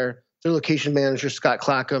down there, their location manager, Scott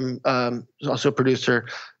Clackham, is also a producer,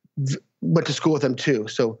 went to school with them too.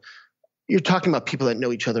 So you're talking about people that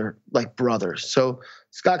know each other like brothers. So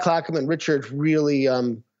Scott Clackham and Richard really,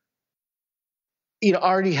 already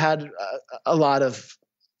had a lot of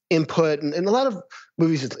input, and a lot of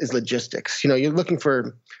movies is logistics. You're looking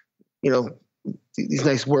for, these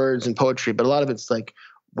nice words and poetry, but a lot of it's like,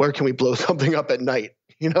 where can we blow something up at night?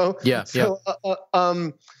 Yeah. So,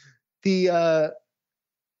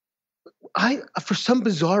 for some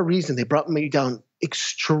bizarre reason, they brought me down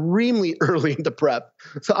extremely early into prep.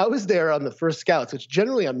 So I was there on the first scouts, which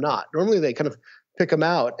generally I'm not. Normally they kind of pick them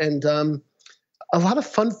out. And a lot of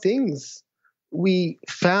fun things we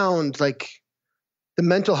found, like the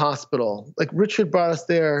mental hospital. Like Richard brought us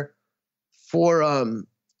there for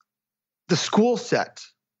the school set.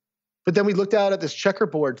 But then we looked out at this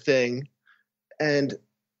checkerboard thing, and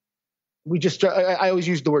we just, I always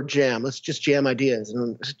use the word jam. Let's just jam ideas.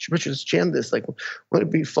 And I said, Richard, let's jam this. Like, wouldn't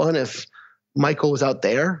it be fun if Michael was out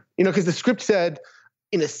there? Because the script said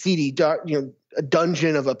in a seedy, dark, a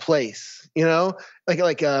dungeon of a place,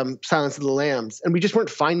 like Silence of the Lambs. And we just weren't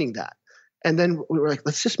finding that. And then we were like,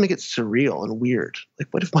 let's just make it surreal and weird. Like,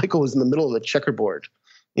 what if Michael was in the middle of a checkerboard?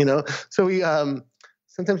 So we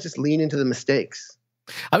sometimes just lean into the mistakes.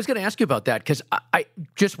 I was going to ask you about that, because I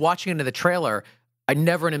just watching into the trailer, I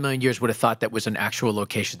never in a million years would have thought that was an actual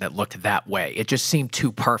location that looked that way. It just seemed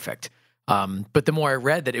too perfect. But the more I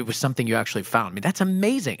read that it was something you actually found, that's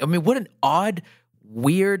amazing. What an odd,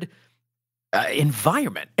 weird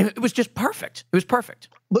environment. It was just perfect. It was perfect.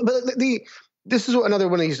 But this is another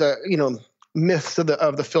one of these, myths of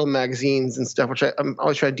the film magazines and stuff, which I'm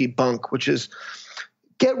always trying to debunk, which is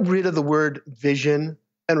get rid of the word vision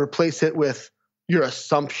and replace it with your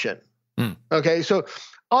assumption. Okay. So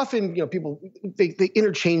often, people, they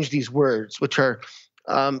interchange these words, which are,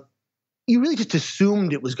 you really just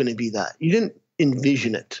assumed it was going to be that. You didn't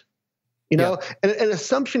envision it, and an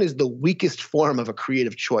assumption is the weakest form of a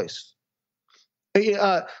creative choice.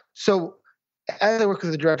 So as I work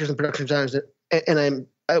with the directors and production designers, and I'm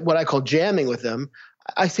what I call jamming with them,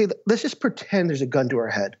 I say, let's just pretend there's a gun to our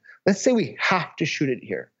head. Let's say we have to shoot it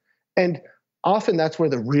here. And often that's where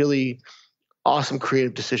the really awesome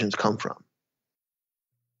creative decisions come from.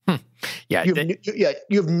 Yeah.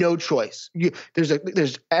 You have no choice. There's an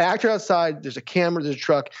actor outside, there's a camera, there's a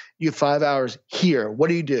truck. You have 5 hours here. What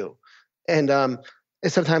do you do? And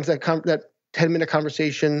sometimes that 10-minute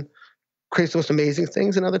conversation creates the most amazing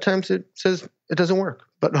things, and other times it says it doesn't work.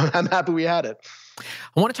 But I'm happy we had it.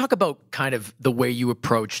 I want to talk about kind of the way you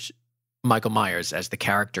approached Michael Myers as the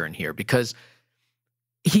character in here, because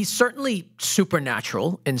he's certainly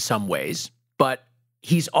supernatural in some ways, but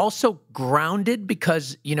he's also grounded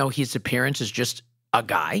because, his appearance is just a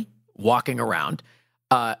guy walking around.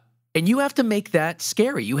 And you have to make that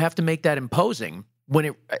scary. You have to make that imposing.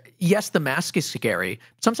 Yes, the mask is scary.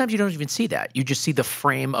 Sometimes you don't even see that. You just see the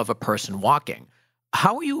frame of a person walking.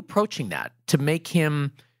 How are you approaching that to make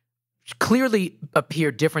him clearly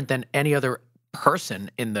appear different than any other person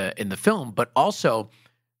in the film, but also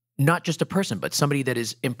not just a person, but somebody that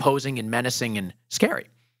is imposing and menacing and scary?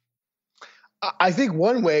 I think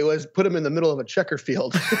one way was put him in the middle of a checker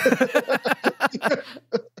field.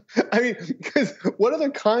 Because what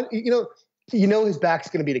other his back's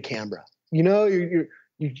going to be to camera. You're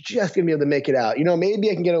just going to be able to make it out. Maybe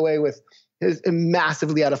I can get away with is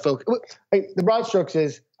massively out of focus. The broad strokes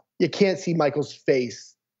is you can't see Michael's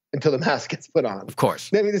face until the mask gets put on. Of course.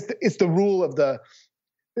 I mean, it's the rule of the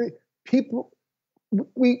people.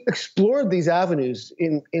 We explored these avenues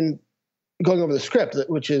in going over the script,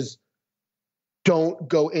 which is don't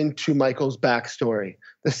go into Michael's backstory.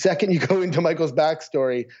 The second you go into Michael's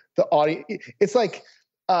backstory, the audience, it's like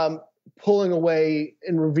pulling away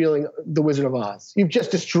and revealing the Wizard of Oz. You've just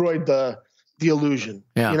destroyed the illusion.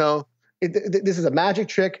 Yeah. You know, this is a magic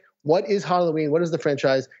trick. What is Halloween? What is the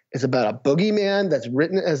franchise? It's about a boogeyman that's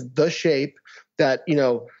written as the Shape that, you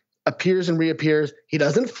know, appears and reappears. He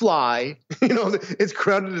doesn't fly. You know, it's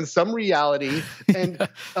grounded in some reality. And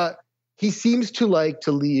he seems to like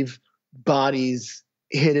to leave bodies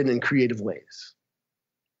hidden in creative ways.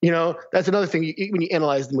 You know, that's another thing when you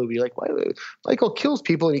analyze the movie, like, why Michael kills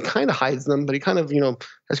people and he kind of hides them, but he kind of, you know,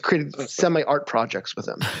 has created semi-art projects with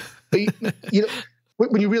them. But, you know,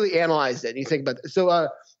 when you really analyze it and you think about it. So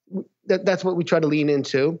that's what we try to lean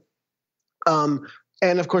into. And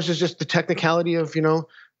of course, there's just the technicality of, you know,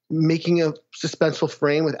 making a suspenseful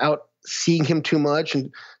frame without seeing him too much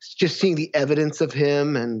and just seeing the evidence of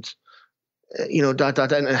him and, you know,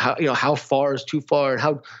 and how, you know, how far is too far and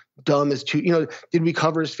how dumb is too, you know, did we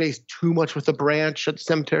cover his face too much with a branch at the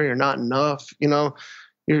cemetery or not enough? You know,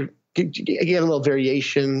 you get a little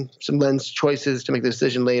variation, some lens choices to make the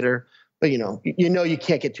decision later, but you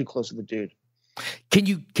can't get too close to the dude.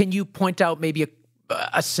 Can you point out maybe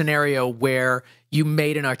a scenario where you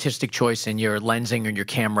made an artistic choice in your lensing and your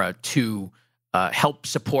camera to help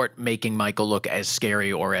support making Michael look as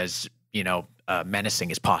scary or as, you know,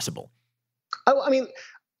 menacing as possible? I mean,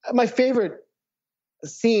 my favorite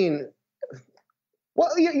scene.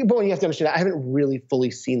 Well, you have to understand, I haven't really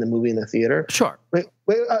fully seen the movie in the theater. Sure.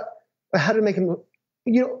 How to make him?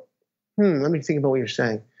 You know, let me think about what you're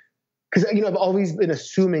saying, because you know I've always been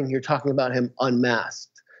assuming you're talking about him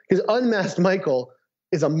unmasked, because unmasked Michael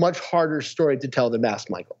is a much harder story to tell than masked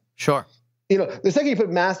Michael. Sure. You know, the second you put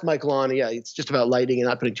masked Michael on, yeah, it's just about lighting and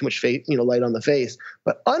not putting too much light on the face.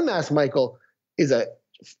 But unmasked Michael is a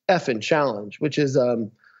effing challenge, which is,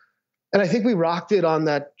 and I think we rocked it on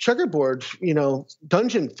that checkerboard, you know,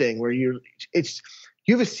 dungeon thing where you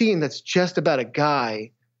have a scene that's just about a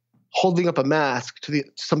guy holding up a mask to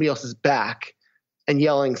somebody else's back and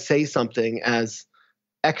yelling, "Say something," as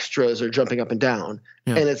extras are jumping up and down,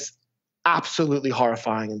 and it's absolutely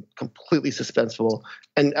horrifying and completely suspenseful.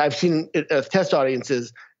 And I've seen it test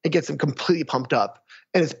audiences; it gets them completely pumped up,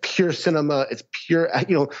 and it's pure cinema. It's pure,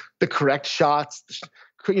 you know, the correct shots.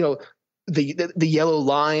 You know, the yellow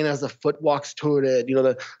line as the foot walks toward it. You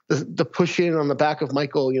know, the push in on the back of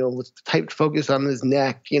Michael. You know, with tight focus on his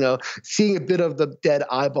neck. You know, seeing a bit of the dead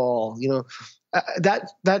eyeball. You know,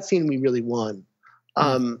 that scene we really won.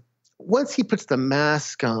 Once he puts the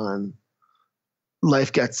mask on,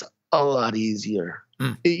 life gets a lot easier.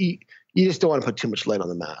 You just don't want to put too much light on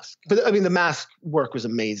the mask. But I mean, the mask work was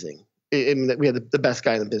amazing. I mean, we had the best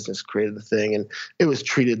guy in the business created the thing, and it was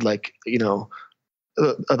treated like, you know,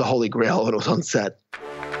 the Holy Grail when it was on set.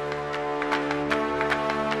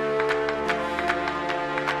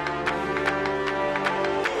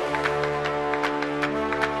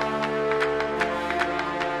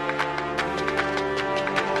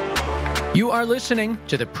 You are listening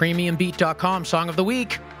to the PremiumBeat.com Song of the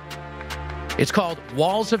Week. It's called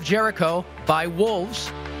Walls of Jericho by Wolves.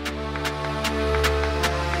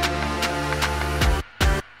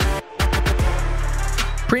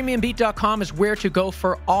 PremiumBeat.com is where to go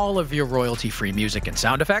for all of your royalty-free music and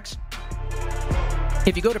sound effects.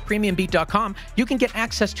 If you go to PremiumBeat.com, you can get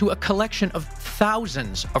access to a collection of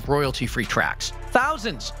thousands of royalty-free tracks.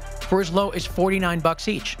 Thousands! For as low as $49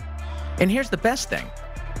 each. And here's the best thing.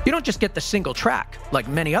 You don't just get the single track, like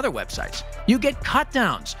many other websites. You get cut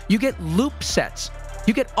downs, you get loop sets,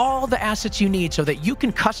 you get all the assets you need so that you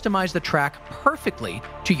can customize the track perfectly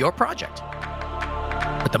to your project.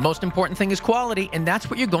 But the most important thing is quality, and that's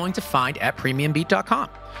what you're going to find at PremiumBeat.com.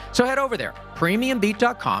 So head over there,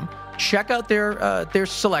 PremiumBeat.com, check out their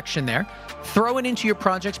selection there, throw it into your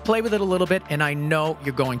projects, play with it a little bit, and I know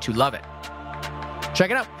you're going to love it. Check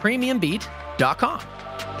it out, PremiumBeat.com.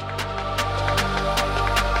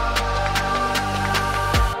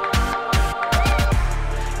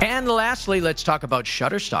 And lastly, let's talk about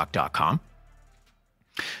Shutterstock.com.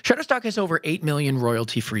 Shutterstock has over 8 million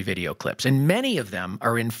royalty-free video clips, and many of them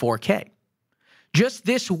are in 4K. Just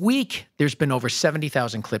this week, there's been over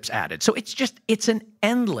 70,000 clips added. So it's an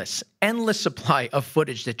endless supply of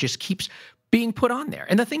footage that just keeps being put on there.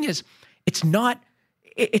 And the thing is, it's not,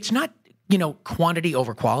 you know, quantity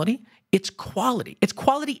over quality. It's quality. It's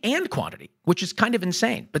quality and quantity, which is kind of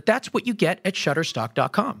insane. But that's what you get at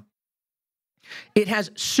Shutterstock.com. It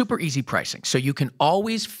has super easy pricing, so you can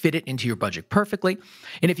always fit it into your budget perfectly.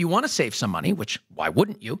 And if you want to save some money, which why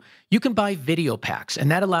wouldn't you, you can buy video packs,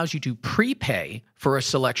 and that allows you to prepay for a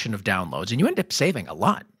selection of downloads, and you end up saving a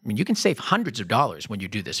lot. I mean, you can save hundreds of dollars when you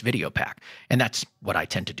do this video pack, and that's what I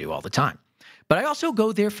tend to do all the time. But I also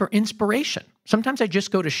go there for inspiration. Sometimes I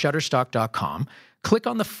just go to Shutterstock.com, click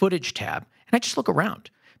on the footage tab, and I just look around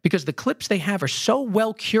because the clips they have are so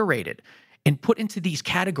well curated and put into these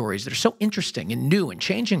categories that are so interesting and new and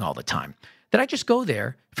changing all the time that I just go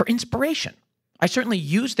there for inspiration. I certainly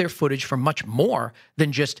use their footage for much more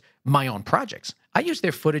than just my own projects. I use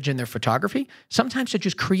their footage and their photography sometimes to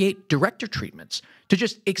just create director treatments, to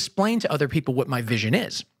just explain to other people what my vision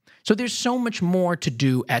is. So there's so much more to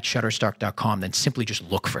do at Shutterstock.com than simply just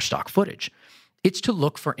look for stock footage. It's to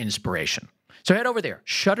look for inspiration. So head over there,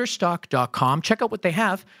 Shutterstock.com, check out what they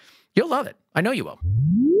have. You'll love it. I know you will.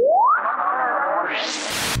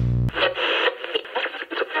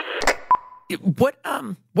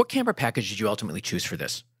 What camera package did you ultimately choose for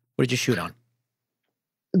this? What did you shoot on?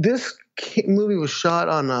 This movie was shot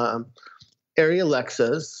on Arri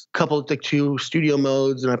Alexas, coupled like 2 studio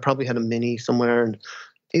modes, and I probably had a mini somewhere. And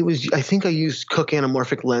it was, I think I used Cooke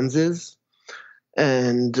anamorphic lenses.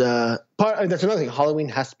 And that's another thing. Halloween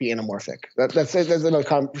has to be anamorphic. That's another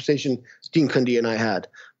conversation Dean Cundy and I had.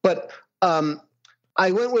 But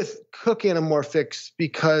I went with Cooke anamorphics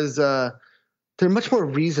because they're much more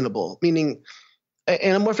reasonable, meaning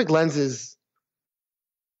anamorphic lenses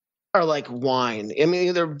are like wine. I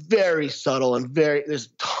mean, they're very subtle and there's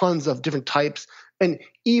tons of different types. And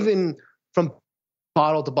even from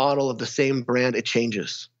bottle to bottle of the same brand, it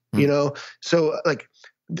changes, you know? So like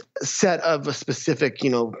a set of a specific,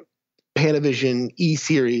 Panavision E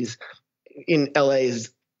series in LA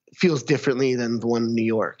feels differently than the one in New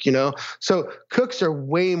York, So Cookes are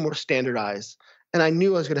way more standardized. And I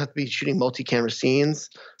knew I was going to have to be shooting multi-camera scenes.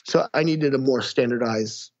 So I needed a more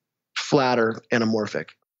standardized, flatter anamorphic.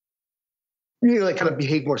 Like kind of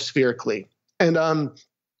behave more spherically. And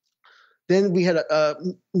then we had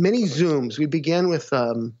many zooms. We began with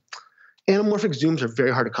anamorphic zooms are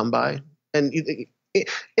very hard to come by. And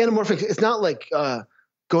anamorphic, it's not like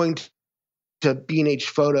going to B&H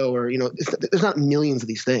Photo or, there's not millions of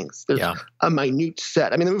these things. There's a minute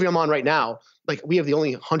set. I mean, the movie I'm on right now, like we have the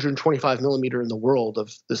only 125 millimeter in the world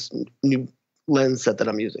of this new lens set that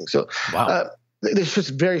I'm using. So it's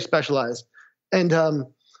just very specialized. And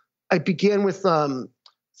I began with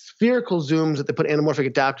spherical zooms that they put anamorphic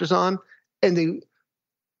adapters on, and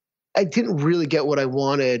I didn't really get what I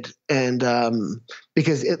wanted, and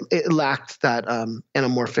because it lacked that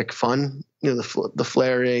anamorphic fun, the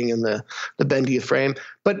flaring and the bendy of frame.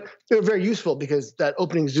 But they were very useful because that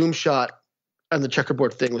opening zoom shot on the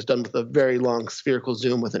checkerboard thing was done with a very long spherical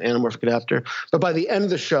zoom with an anamorphic adapter. But by the end of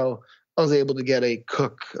the show, I was able to get a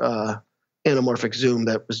Cooke anamorphic zoom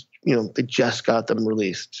that was, they just got them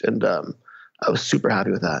released, and I was super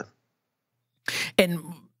happy with that. And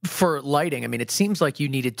for lighting, I mean, it seems like you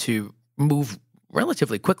needed to move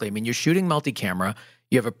relatively quickly. I mean, you're shooting multi-camera,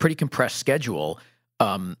 you have a pretty compressed schedule.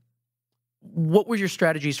 What were your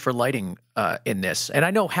strategies for lighting in this? And I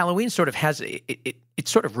know Halloween sort of has it's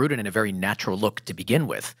sort of rooted in a very natural look to begin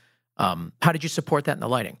with. How did you support that in the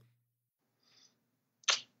lighting?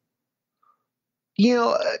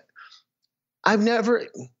 I've never,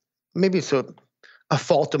 maybe it's a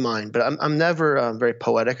fault of mine, but I'm never very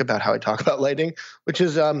poetic about how I talk about lighting, which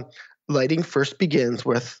is lighting first begins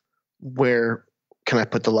with where can I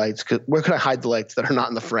put the lights? Where can I hide the lights that are not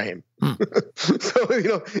in the frame? So,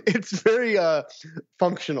 it's very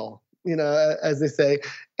functional, as they say.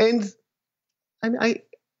 And I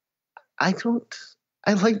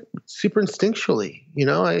like super instinctually,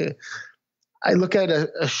 I look at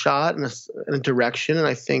a shot and a direction, and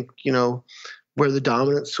I think, where the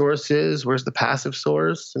dominant source is, where's the passive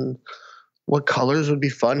source, and what colors would be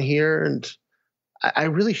fun here. And I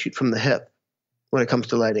really shoot from the hip when it comes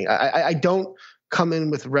to lighting. I don't come in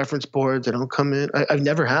with reference boards. I don't come in. I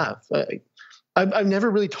never have. I've never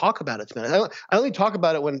really talked about it to me. I only talk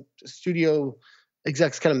about it when studio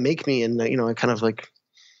execs kind of make me, and I kind of like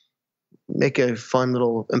make a fun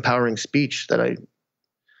little empowering speech that I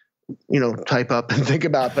type up and think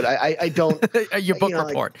about, but I don't. Your book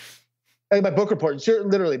report. My book report,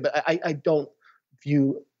 literally, but I don't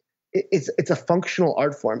view it's a functional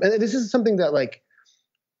art form, and this is something that like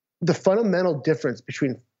the fundamental difference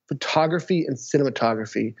between photography and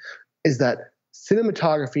cinematography is that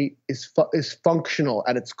cinematography is functional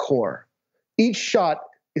at its core. Each shot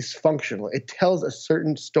is functional. It tells a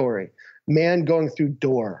certain story. Man going through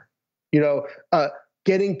door,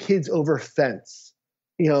 getting kids over fence,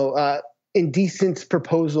 indecent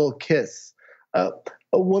proposal kiss, a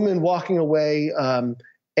woman walking away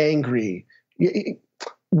angry,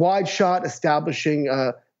 wide shot establishing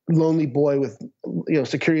a lonely boy with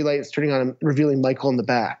security lights turning on him, revealing Michael in the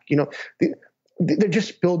back. They're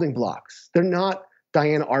just building blocks. They're not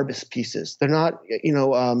Diana Arbus pieces. They're not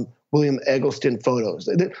William Eggleston photos.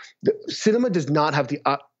 Cinema does not have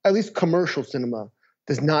at least commercial cinema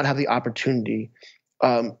does not have the opportunity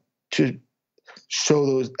to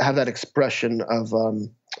show have that expression of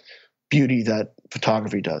beauty that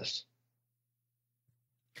photography does.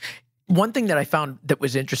 One thing that I found that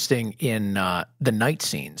was interesting in the night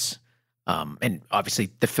scenes, and obviously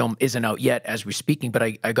the film isn't out yet as we're speaking, but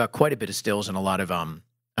I got quite a bit of stills and a lot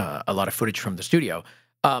of footage from the studio.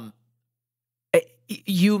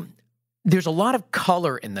 There's a lot of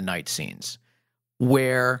color in the night scenes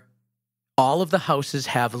where all of the houses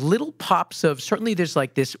have little pops of, certainly there's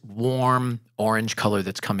like this warm orange color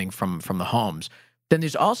that's coming from the homes. Then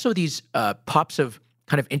there's also these pops of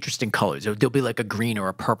kind of interesting colors. There'll be like a green or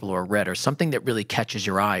a purple or a red or something that really catches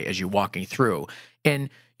your eye as you're walking through. And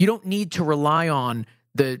you don't need to rely on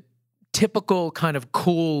the typical kind of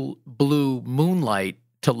cool blue moonlight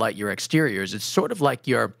to light your exteriors. It's sort of like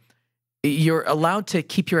you're allowed to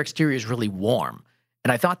keep your exteriors really warm.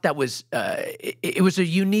 And I thought that was it was a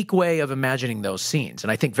unique way of imagining those scenes,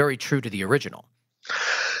 and I think very true to the original.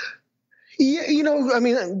 Yeah, I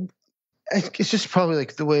mean, it's just probably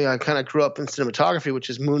like the way I kind of grew up in cinematography, which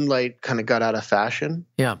is moonlight kind of got out of fashion.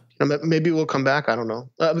 Yeah, maybe we'll come back. I don't know.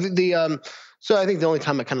 So I think the only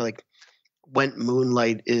time I kind of like went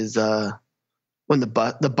moonlight is when the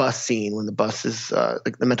bus scene, when the bus is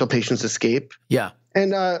like the mental patients escape. Yeah,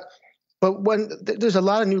 and but when there's a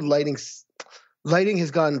lot of new lighting. Lighting has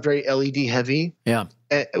gotten very LED heavy. Yeah,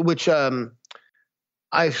 which I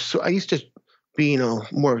used to be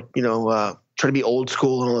more try to be old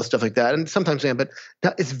school and all that stuff like that, and sometimes I am, but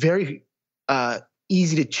it's very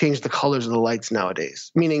easy to change the colors of the lights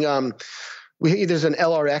nowadays. Meaning, there's an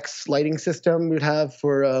LRX lighting system we'd have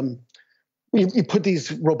for you put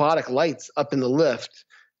these robotic lights up in the lift.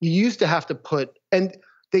 You used to have to put, and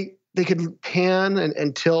they could pan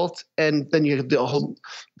and tilt, and then you have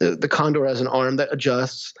the condor has an arm that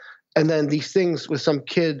adjusts, and then these things with some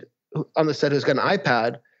kid on the set who's got an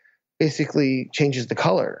iPad basically changes the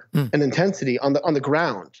color and intensity on the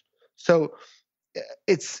ground. So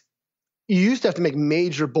you used to have to make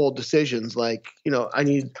major bold decisions like I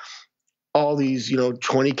need all these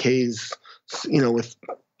 20Ks with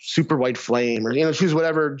super white flame, or choose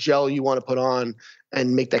whatever gel you want to put on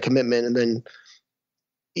and make that commitment, and then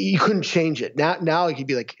you couldn't change it. Now it could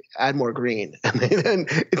be like add more green, and then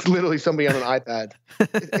it's literally somebody on an iPad.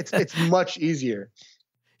 It's much easiher.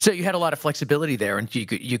 So you had a lot of flexibility there, and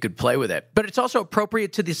you could play with it. But it's also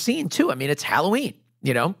appropriate to the scene too. I mean, it's Halloween.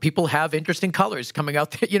 People have interesting colors coming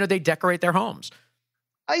out there. They decorate their homes.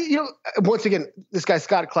 Once again, this guy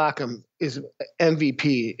Scott Clackham is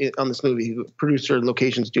MVP on this movie, producer and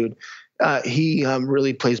locations dude. He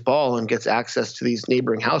really plays ball and gets access to these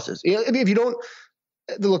neighboring houses. If you don't.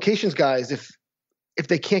 The locations guys, if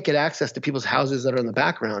they can't get access to people's houses that are in the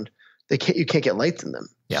background, you can't get lights in them.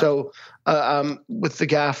 Yeah. So with the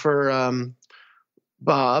gaffer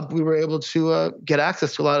Bob, we were able to get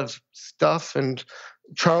access to a lot of stuff. And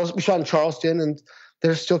we shot in Charleston, and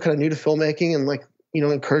they're still kind of new to filmmaking, and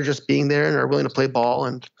encourage us being there and are willing to play ball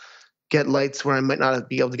and get lights where I might not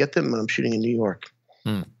be able to get them when I'm shooting in New York.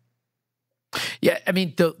 Yeah, I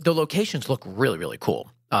mean the locations look really, really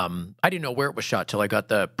cool. I didn't know where it was shot till I got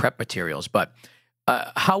the prep materials, but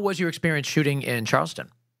how was your experience shooting in Charleston?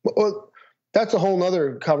 Well, that's a whole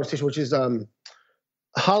nother conversation, which is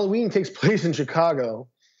Halloween takes place in Chicago,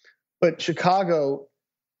 but Chicago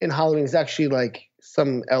in Halloween is actually like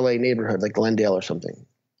some LA neighborhood, like Glendale or something.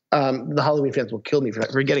 The Halloween fans will kill me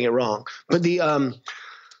for getting it wrong. But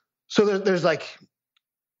so there's like,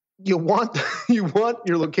 you want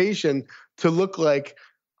your location to look like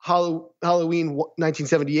Halloween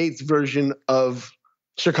 1978's version of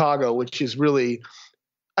Chicago, which is really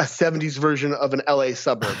a 70s version of an LA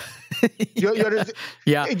suburb. You understand?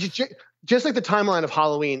 Yeah. Just like the timeline of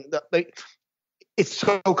Halloween, it's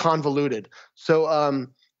so convoluted. So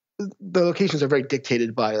the locations are very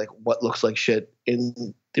dictated by like what looks like shit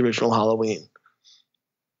in the original Halloween.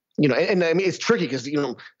 And I mean it's tricky because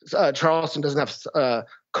Charleston doesn't have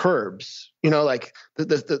curbs. Like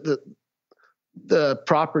the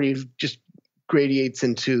property just gradiates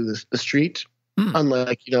into the street,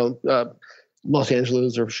 unlike Los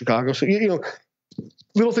Angeles or Chicago. So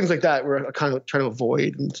little things like that we're kind of trying to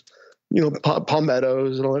avoid, and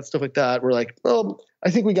palmettos and all that stuff like that. We're like, well,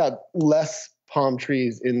 I think we got less palm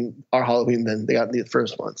trees in our Halloween than they got in the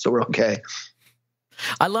first one, so we're okay.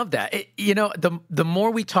 I love that. The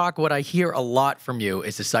more we talk, what I hear a lot from you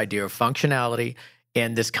is this idea of functionality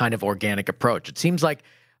and this kind of organic approach. It seems like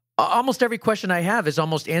almost every question I have is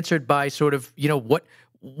almost answered by sort of,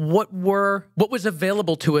 what was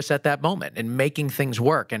available to us at that moment and making things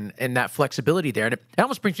work and that flexibility there. And it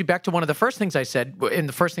almost brings me back to one of the first things I said and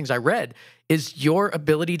the first things I read is your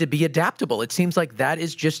ability to be adaptable. It seems like that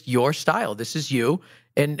is just your style. This is you.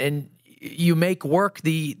 And you make work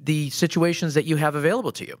the situations that you have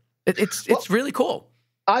available to you. It's really cool.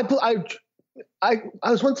 I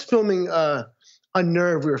was once filming on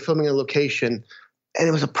Nerve. We were filming a location, and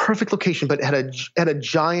it was a perfect location, but it had a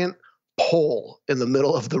giant pole in the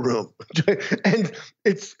middle of the room, and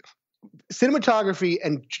it's cinematography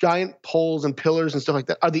and giant poles and pillars and stuff like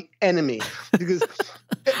that are the enemy because.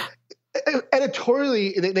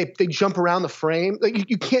 Editorially, they jump around the frame. Like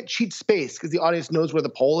you can't cheat space because the audience knows where the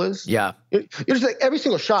pole is. Yeah, you're just like every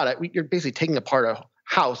single shot. You're basically taking apart a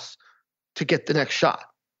house to get the next shot.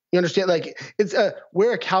 You understand? Like it's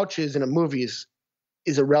where a couch is in a movie is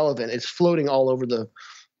irrelevant. It's floating all over the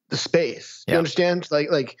space. You understand?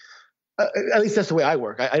 Like at least that's the way I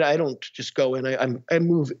work. I don't just go in. I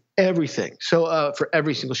move everything. So for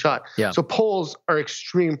every single shot. Yeah. So poles are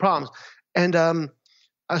extreme problems, and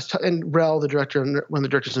and Rel, the director, one of the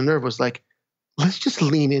directors of Nerve, was like, let's just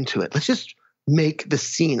lean into it. Let's just make the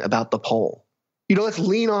scene about the pole. Let's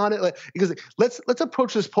lean on it. Because let's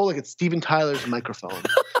approach this pole like it's Steven Tyler's microphone.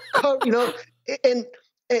 And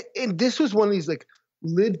this was one of these like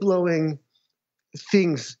lid blowing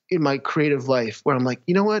things in my creative life where I'm like,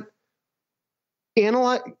 you know what?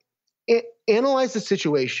 Analyze the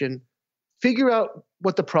situation, figure out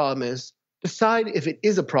what the problem is, decide if it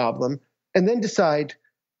is a problem, and then decide,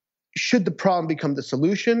 should the problem become the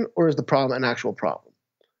solution or is the problem an actual problem?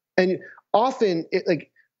 And often,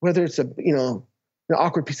 whether it's an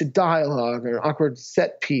awkward piece of dialogue or an awkward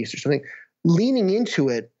set piece or something, leaning into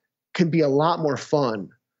it can be a lot more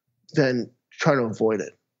fun than trying to avoid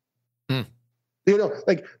it.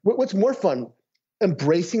 What's more fun?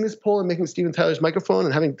 Embracing this pole and making Steven Tyler's microphone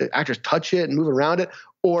and having the actors touch it and move around it,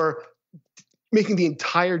 or making the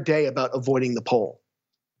entire day about avoiding the pole?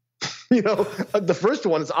 The first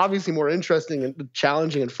one is obviously more interesting and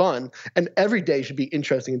challenging and fun, and every day should be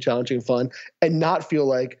interesting and challenging and fun and not feel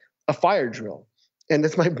like a fire drill. And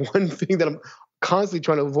that's my one thing that I'm constantly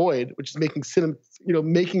trying to avoid, which is making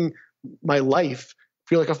making my life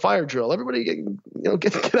feel like a fire drill. Everybody,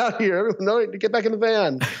 get out here. Everyone, get back in the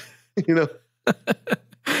van.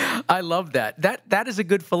 I love that. That is a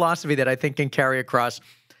good philosophy that I think can carry across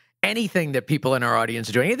anything that people in our audience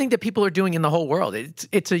are doing, anything that people are doing in the whole world.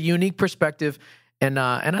 It's a unique perspective, and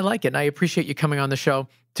I like it. And I appreciate you coming on the show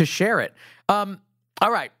to share it. All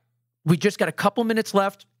right, we just got a couple minutes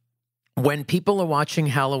left. When people are watching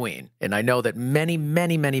Halloween, and I know that many,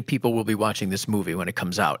 many, many people will be watching this movie when it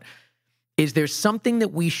comes out, is there something that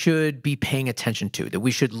we should be paying attention to, that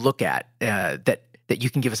we should look at, that you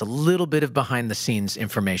can give us a little bit of behind-the-scenes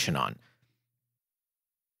information on?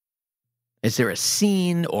 Is there a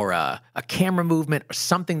scene or a camera movement or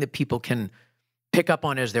something that people can pick up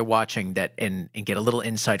on as they're watching that and get a little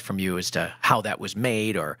insight from you as to how that was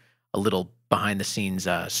made, or a little behind-the-scenes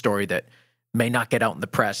story that may not get out in the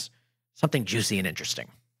press? Something juicy and interesting.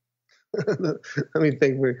 Let me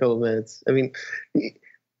think for a couple of minutes. I mean,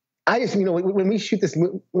 I just, when we shoot this,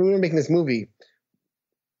 when we were making this movie,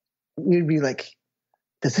 we'd be like,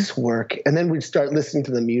 does this work? And then we'd start listening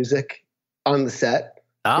to the music on the set.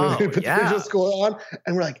 Oh, we put the visual score on,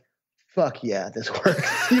 and we're like, fuck yeah, this works.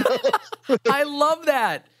 I love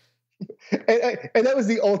that. And that was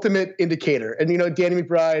the ultimate indicator. And, Danny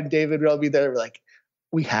McBride and David would all be there. We're like,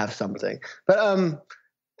 we have something. But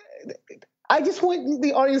I just want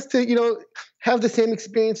the audience to, have the same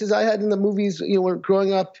experiences I had in the movies, when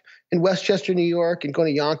growing up in Westchester, New York, and going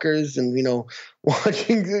to Yonkers and,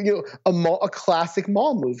 watching, a classic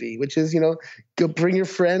mall movie, which is, go bring your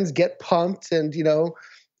friends, get pumped. And,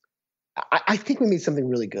 I think we made something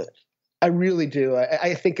really good. I really do.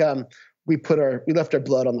 I think we left our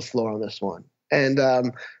blood on the floor on this one.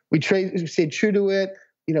 And we stayed true to it.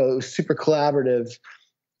 It was super collaborative.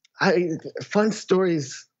 Fun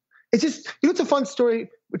stories. It's just, it's a fun story,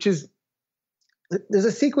 which is, there's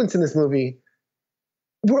a sequence in this movie.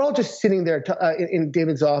 We're all just sitting there in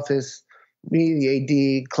David's office, me, the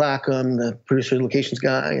AD, Clackham, the producer, locations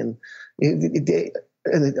guy, and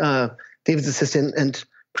David's assistant, and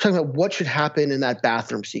we're talking about what should happen in that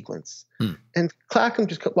bathroom sequence. And Clackham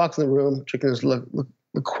just walks in the room, drinking his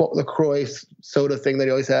LaCroix soda thing that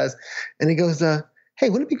he always has, and he goes, hey,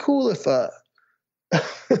 wouldn't it be cool if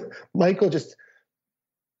Michael just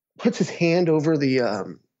puts his hand over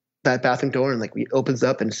the that bathroom door and like it opens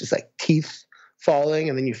up and it's just like teeth falling.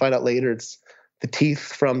 And then you find out later it's the teeth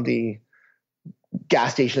from the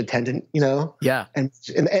gas station attendant, you know? Yeah. And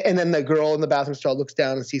then the girl in the bathroom stall looks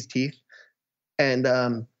down and sees teeth. And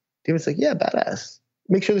David's like, yeah, badass.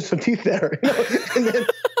 Make sure there's some teeth there. You know? And then,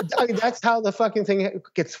 I mean, that's how the fucking thing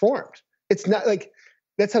gets formed. It's not like,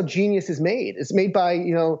 that's how genius is made. It's made by,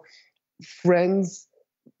 you know, friends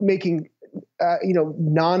making, you know,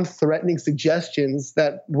 non-threatening suggestions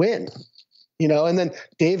that win, you know? And then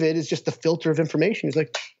David is just the filter of information. He's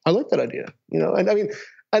like, I like that idea, you know? And I mean,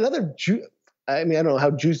 I don't know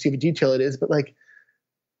how juicy of a detail it is, but like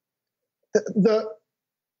the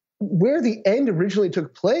where the end originally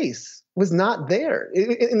took place was not there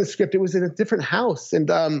in the script. It was in a different house.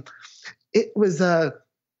 And it was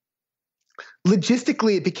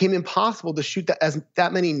logistically, it became impossible to shoot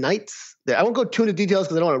that many nights there. I won't go too into details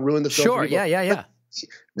because I don't want to ruin the film. Sure, yeah.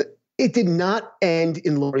 It did not end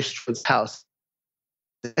in Laurie Strode's house.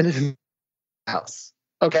 It ended in the house.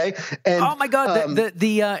 Okay. And oh my God,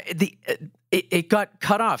 it got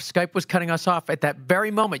cut off. Skype was cutting us off at that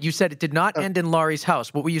very moment. You said it did not end in Laurie's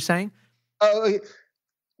house. What were you saying?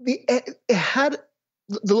 It had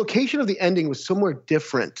the location of the ending was somewhere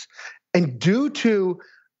different, and due to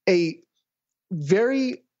a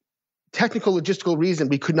very technical logistical reason,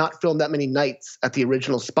 we could not film that many nights at the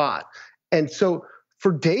original spot. And so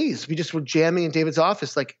for days, we just were jamming in David's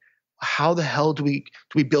office, like, how the hell do we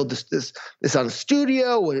build this on a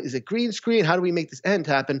studio? Or is it green screen? How do we make this end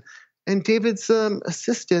happen? And David's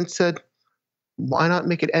assistant said, why not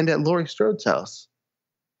make it end at Laurie Strode's house?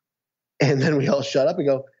 And then we all shut up and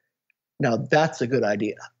go, now that's a good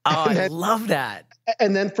idea. Oh, I love that.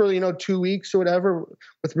 And then for, 2 weeks or whatever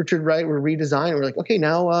with Richard Wright, we're redesigning. We're like, okay,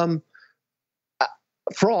 now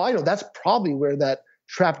for all I know, that's probably where that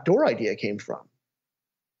trapdoor idea came from.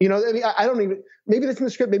 I mean, I don't even, maybe that's in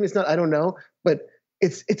the script, maybe it's not, I don't know. But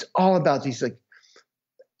it's all about these like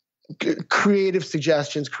creative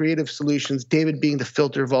suggestions, creative solutions, David being the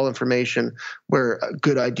filter of all information where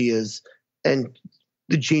good ideas and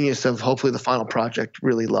the genius of hopefully the final project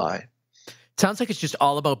really lie. Sounds like it's just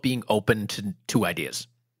all about being open to ideas.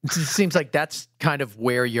 It seems like that's kind of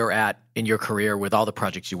where you're at in your career with all the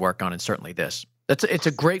projects you work on, and certainly this. It's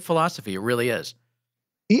a great philosophy. It really is.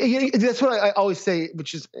 Yeah, that's what I always say,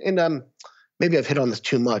 which is, and maybe I've hit on this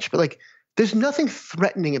too much, but like, there's nothing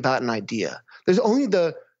threatening about an idea. There's only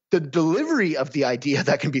the delivery of the idea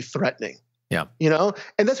that can be threatening. Yeah.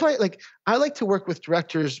 And that's why, like, I like to work with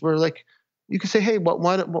directors where, like, you can say, hey,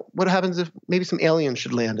 what happens if maybe some aliens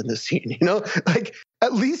should land in this scene? Like,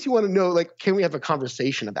 at least you want to know, like, can we have a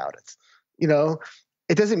conversation about it?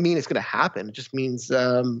 It doesn't mean it's going to happen. It just means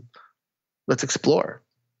let's explore.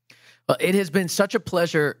 Well, it has been such a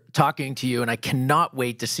pleasure talking to you, and I cannot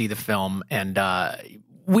wait to see the film. And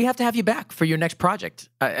we have to have you back for your next project.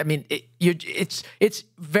 I mean, it's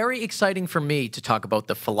very exciting for me to talk about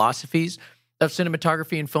the philosophies of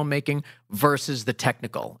cinematography and filmmaking versus the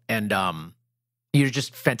technical. And you're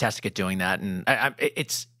just fantastic at doing that. And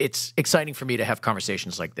it's exciting for me to have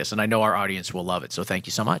conversations like this. And I know our audience will love it. So thank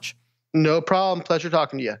you so much. No problem. Pleasure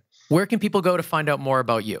talking to you. Where can people go to find out more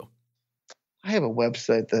about you? I have a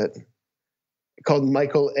website called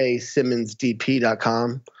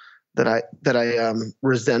michaelasimmondsdp.com that I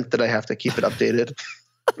resent that I have to keep it updated.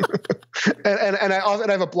 and I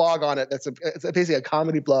have a blog on it. It's basically a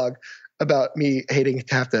comedy blog about me hating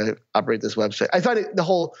to have to operate this website. I find the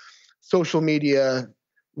whole social media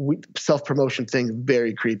self-promotion thing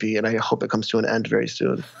very creepy, and I hope it comes to an end very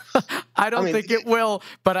soon. I mean, think it will,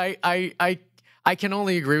 but I can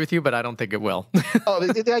only agree with you, but I don't think it will.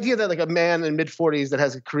 The idea that like a man in mid-40s that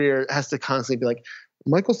has a career has to constantly be like,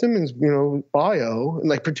 Michael Simmonds, bio, and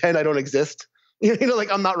like pretend I don't exist.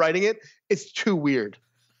 Like I'm not writing it. It's too weird.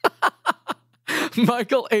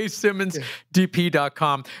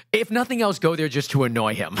 michaelasimmondsdp.com. If nothing else, go there just to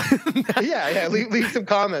annoy him. Yeah. Leave some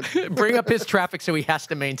comments. Bring up his traffic so he has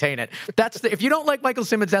to maintain it. If you don't like Michael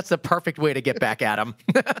Simmonds, that's the perfect way to get back at him.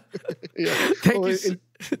 Yeah.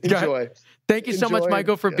 Enjoy. Thank you so much,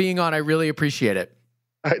 Michael, for being on. I really appreciate it.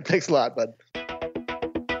 All right. Thanks a lot, bud.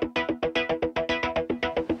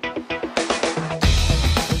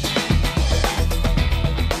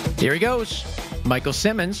 Here he goes. Michael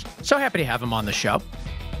Simmonds. So happy to have him on the show.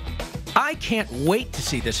 I can't wait to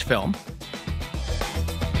see this film.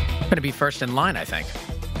 I'm going to be first in line, I think.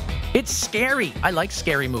 It's scary. I like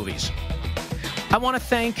scary movies. I want to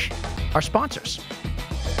thank our sponsors.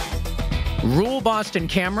 Rule Boston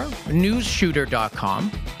Camera, newsshooter.com,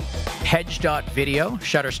 hedge.video,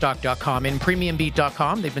 shutterstock.com, and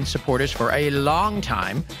premiumbeat.com. They've been supporters for a long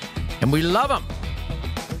time, and we love them.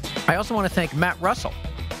 I also want to thank Matt Russell,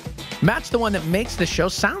 Matt's the one that makes the show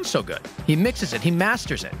sound so good. He mixes it. He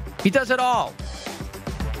masters it. He does it all.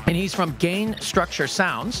 And he's from Gain Structure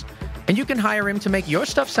Sounds. And you can hire him to make your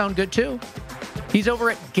stuff sound good, too. He's over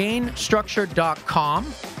at gainstructure.com.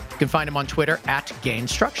 You can find him on Twitter at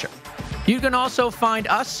gainstructure. You can also find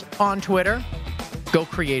us on Twitter, Go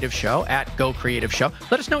Creative Show, at Go Creative Show.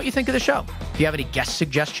 Let us know what you think of the show. If you have any guest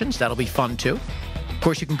suggestions, that'll be fun, too. Of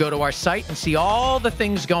course, you can go to our site and see all the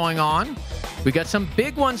things going on. We got some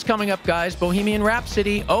big ones coming up, guys. Bohemian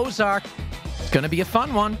Rhapsody, Ozark. It's going to be a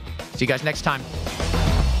fun one. See you guys next time.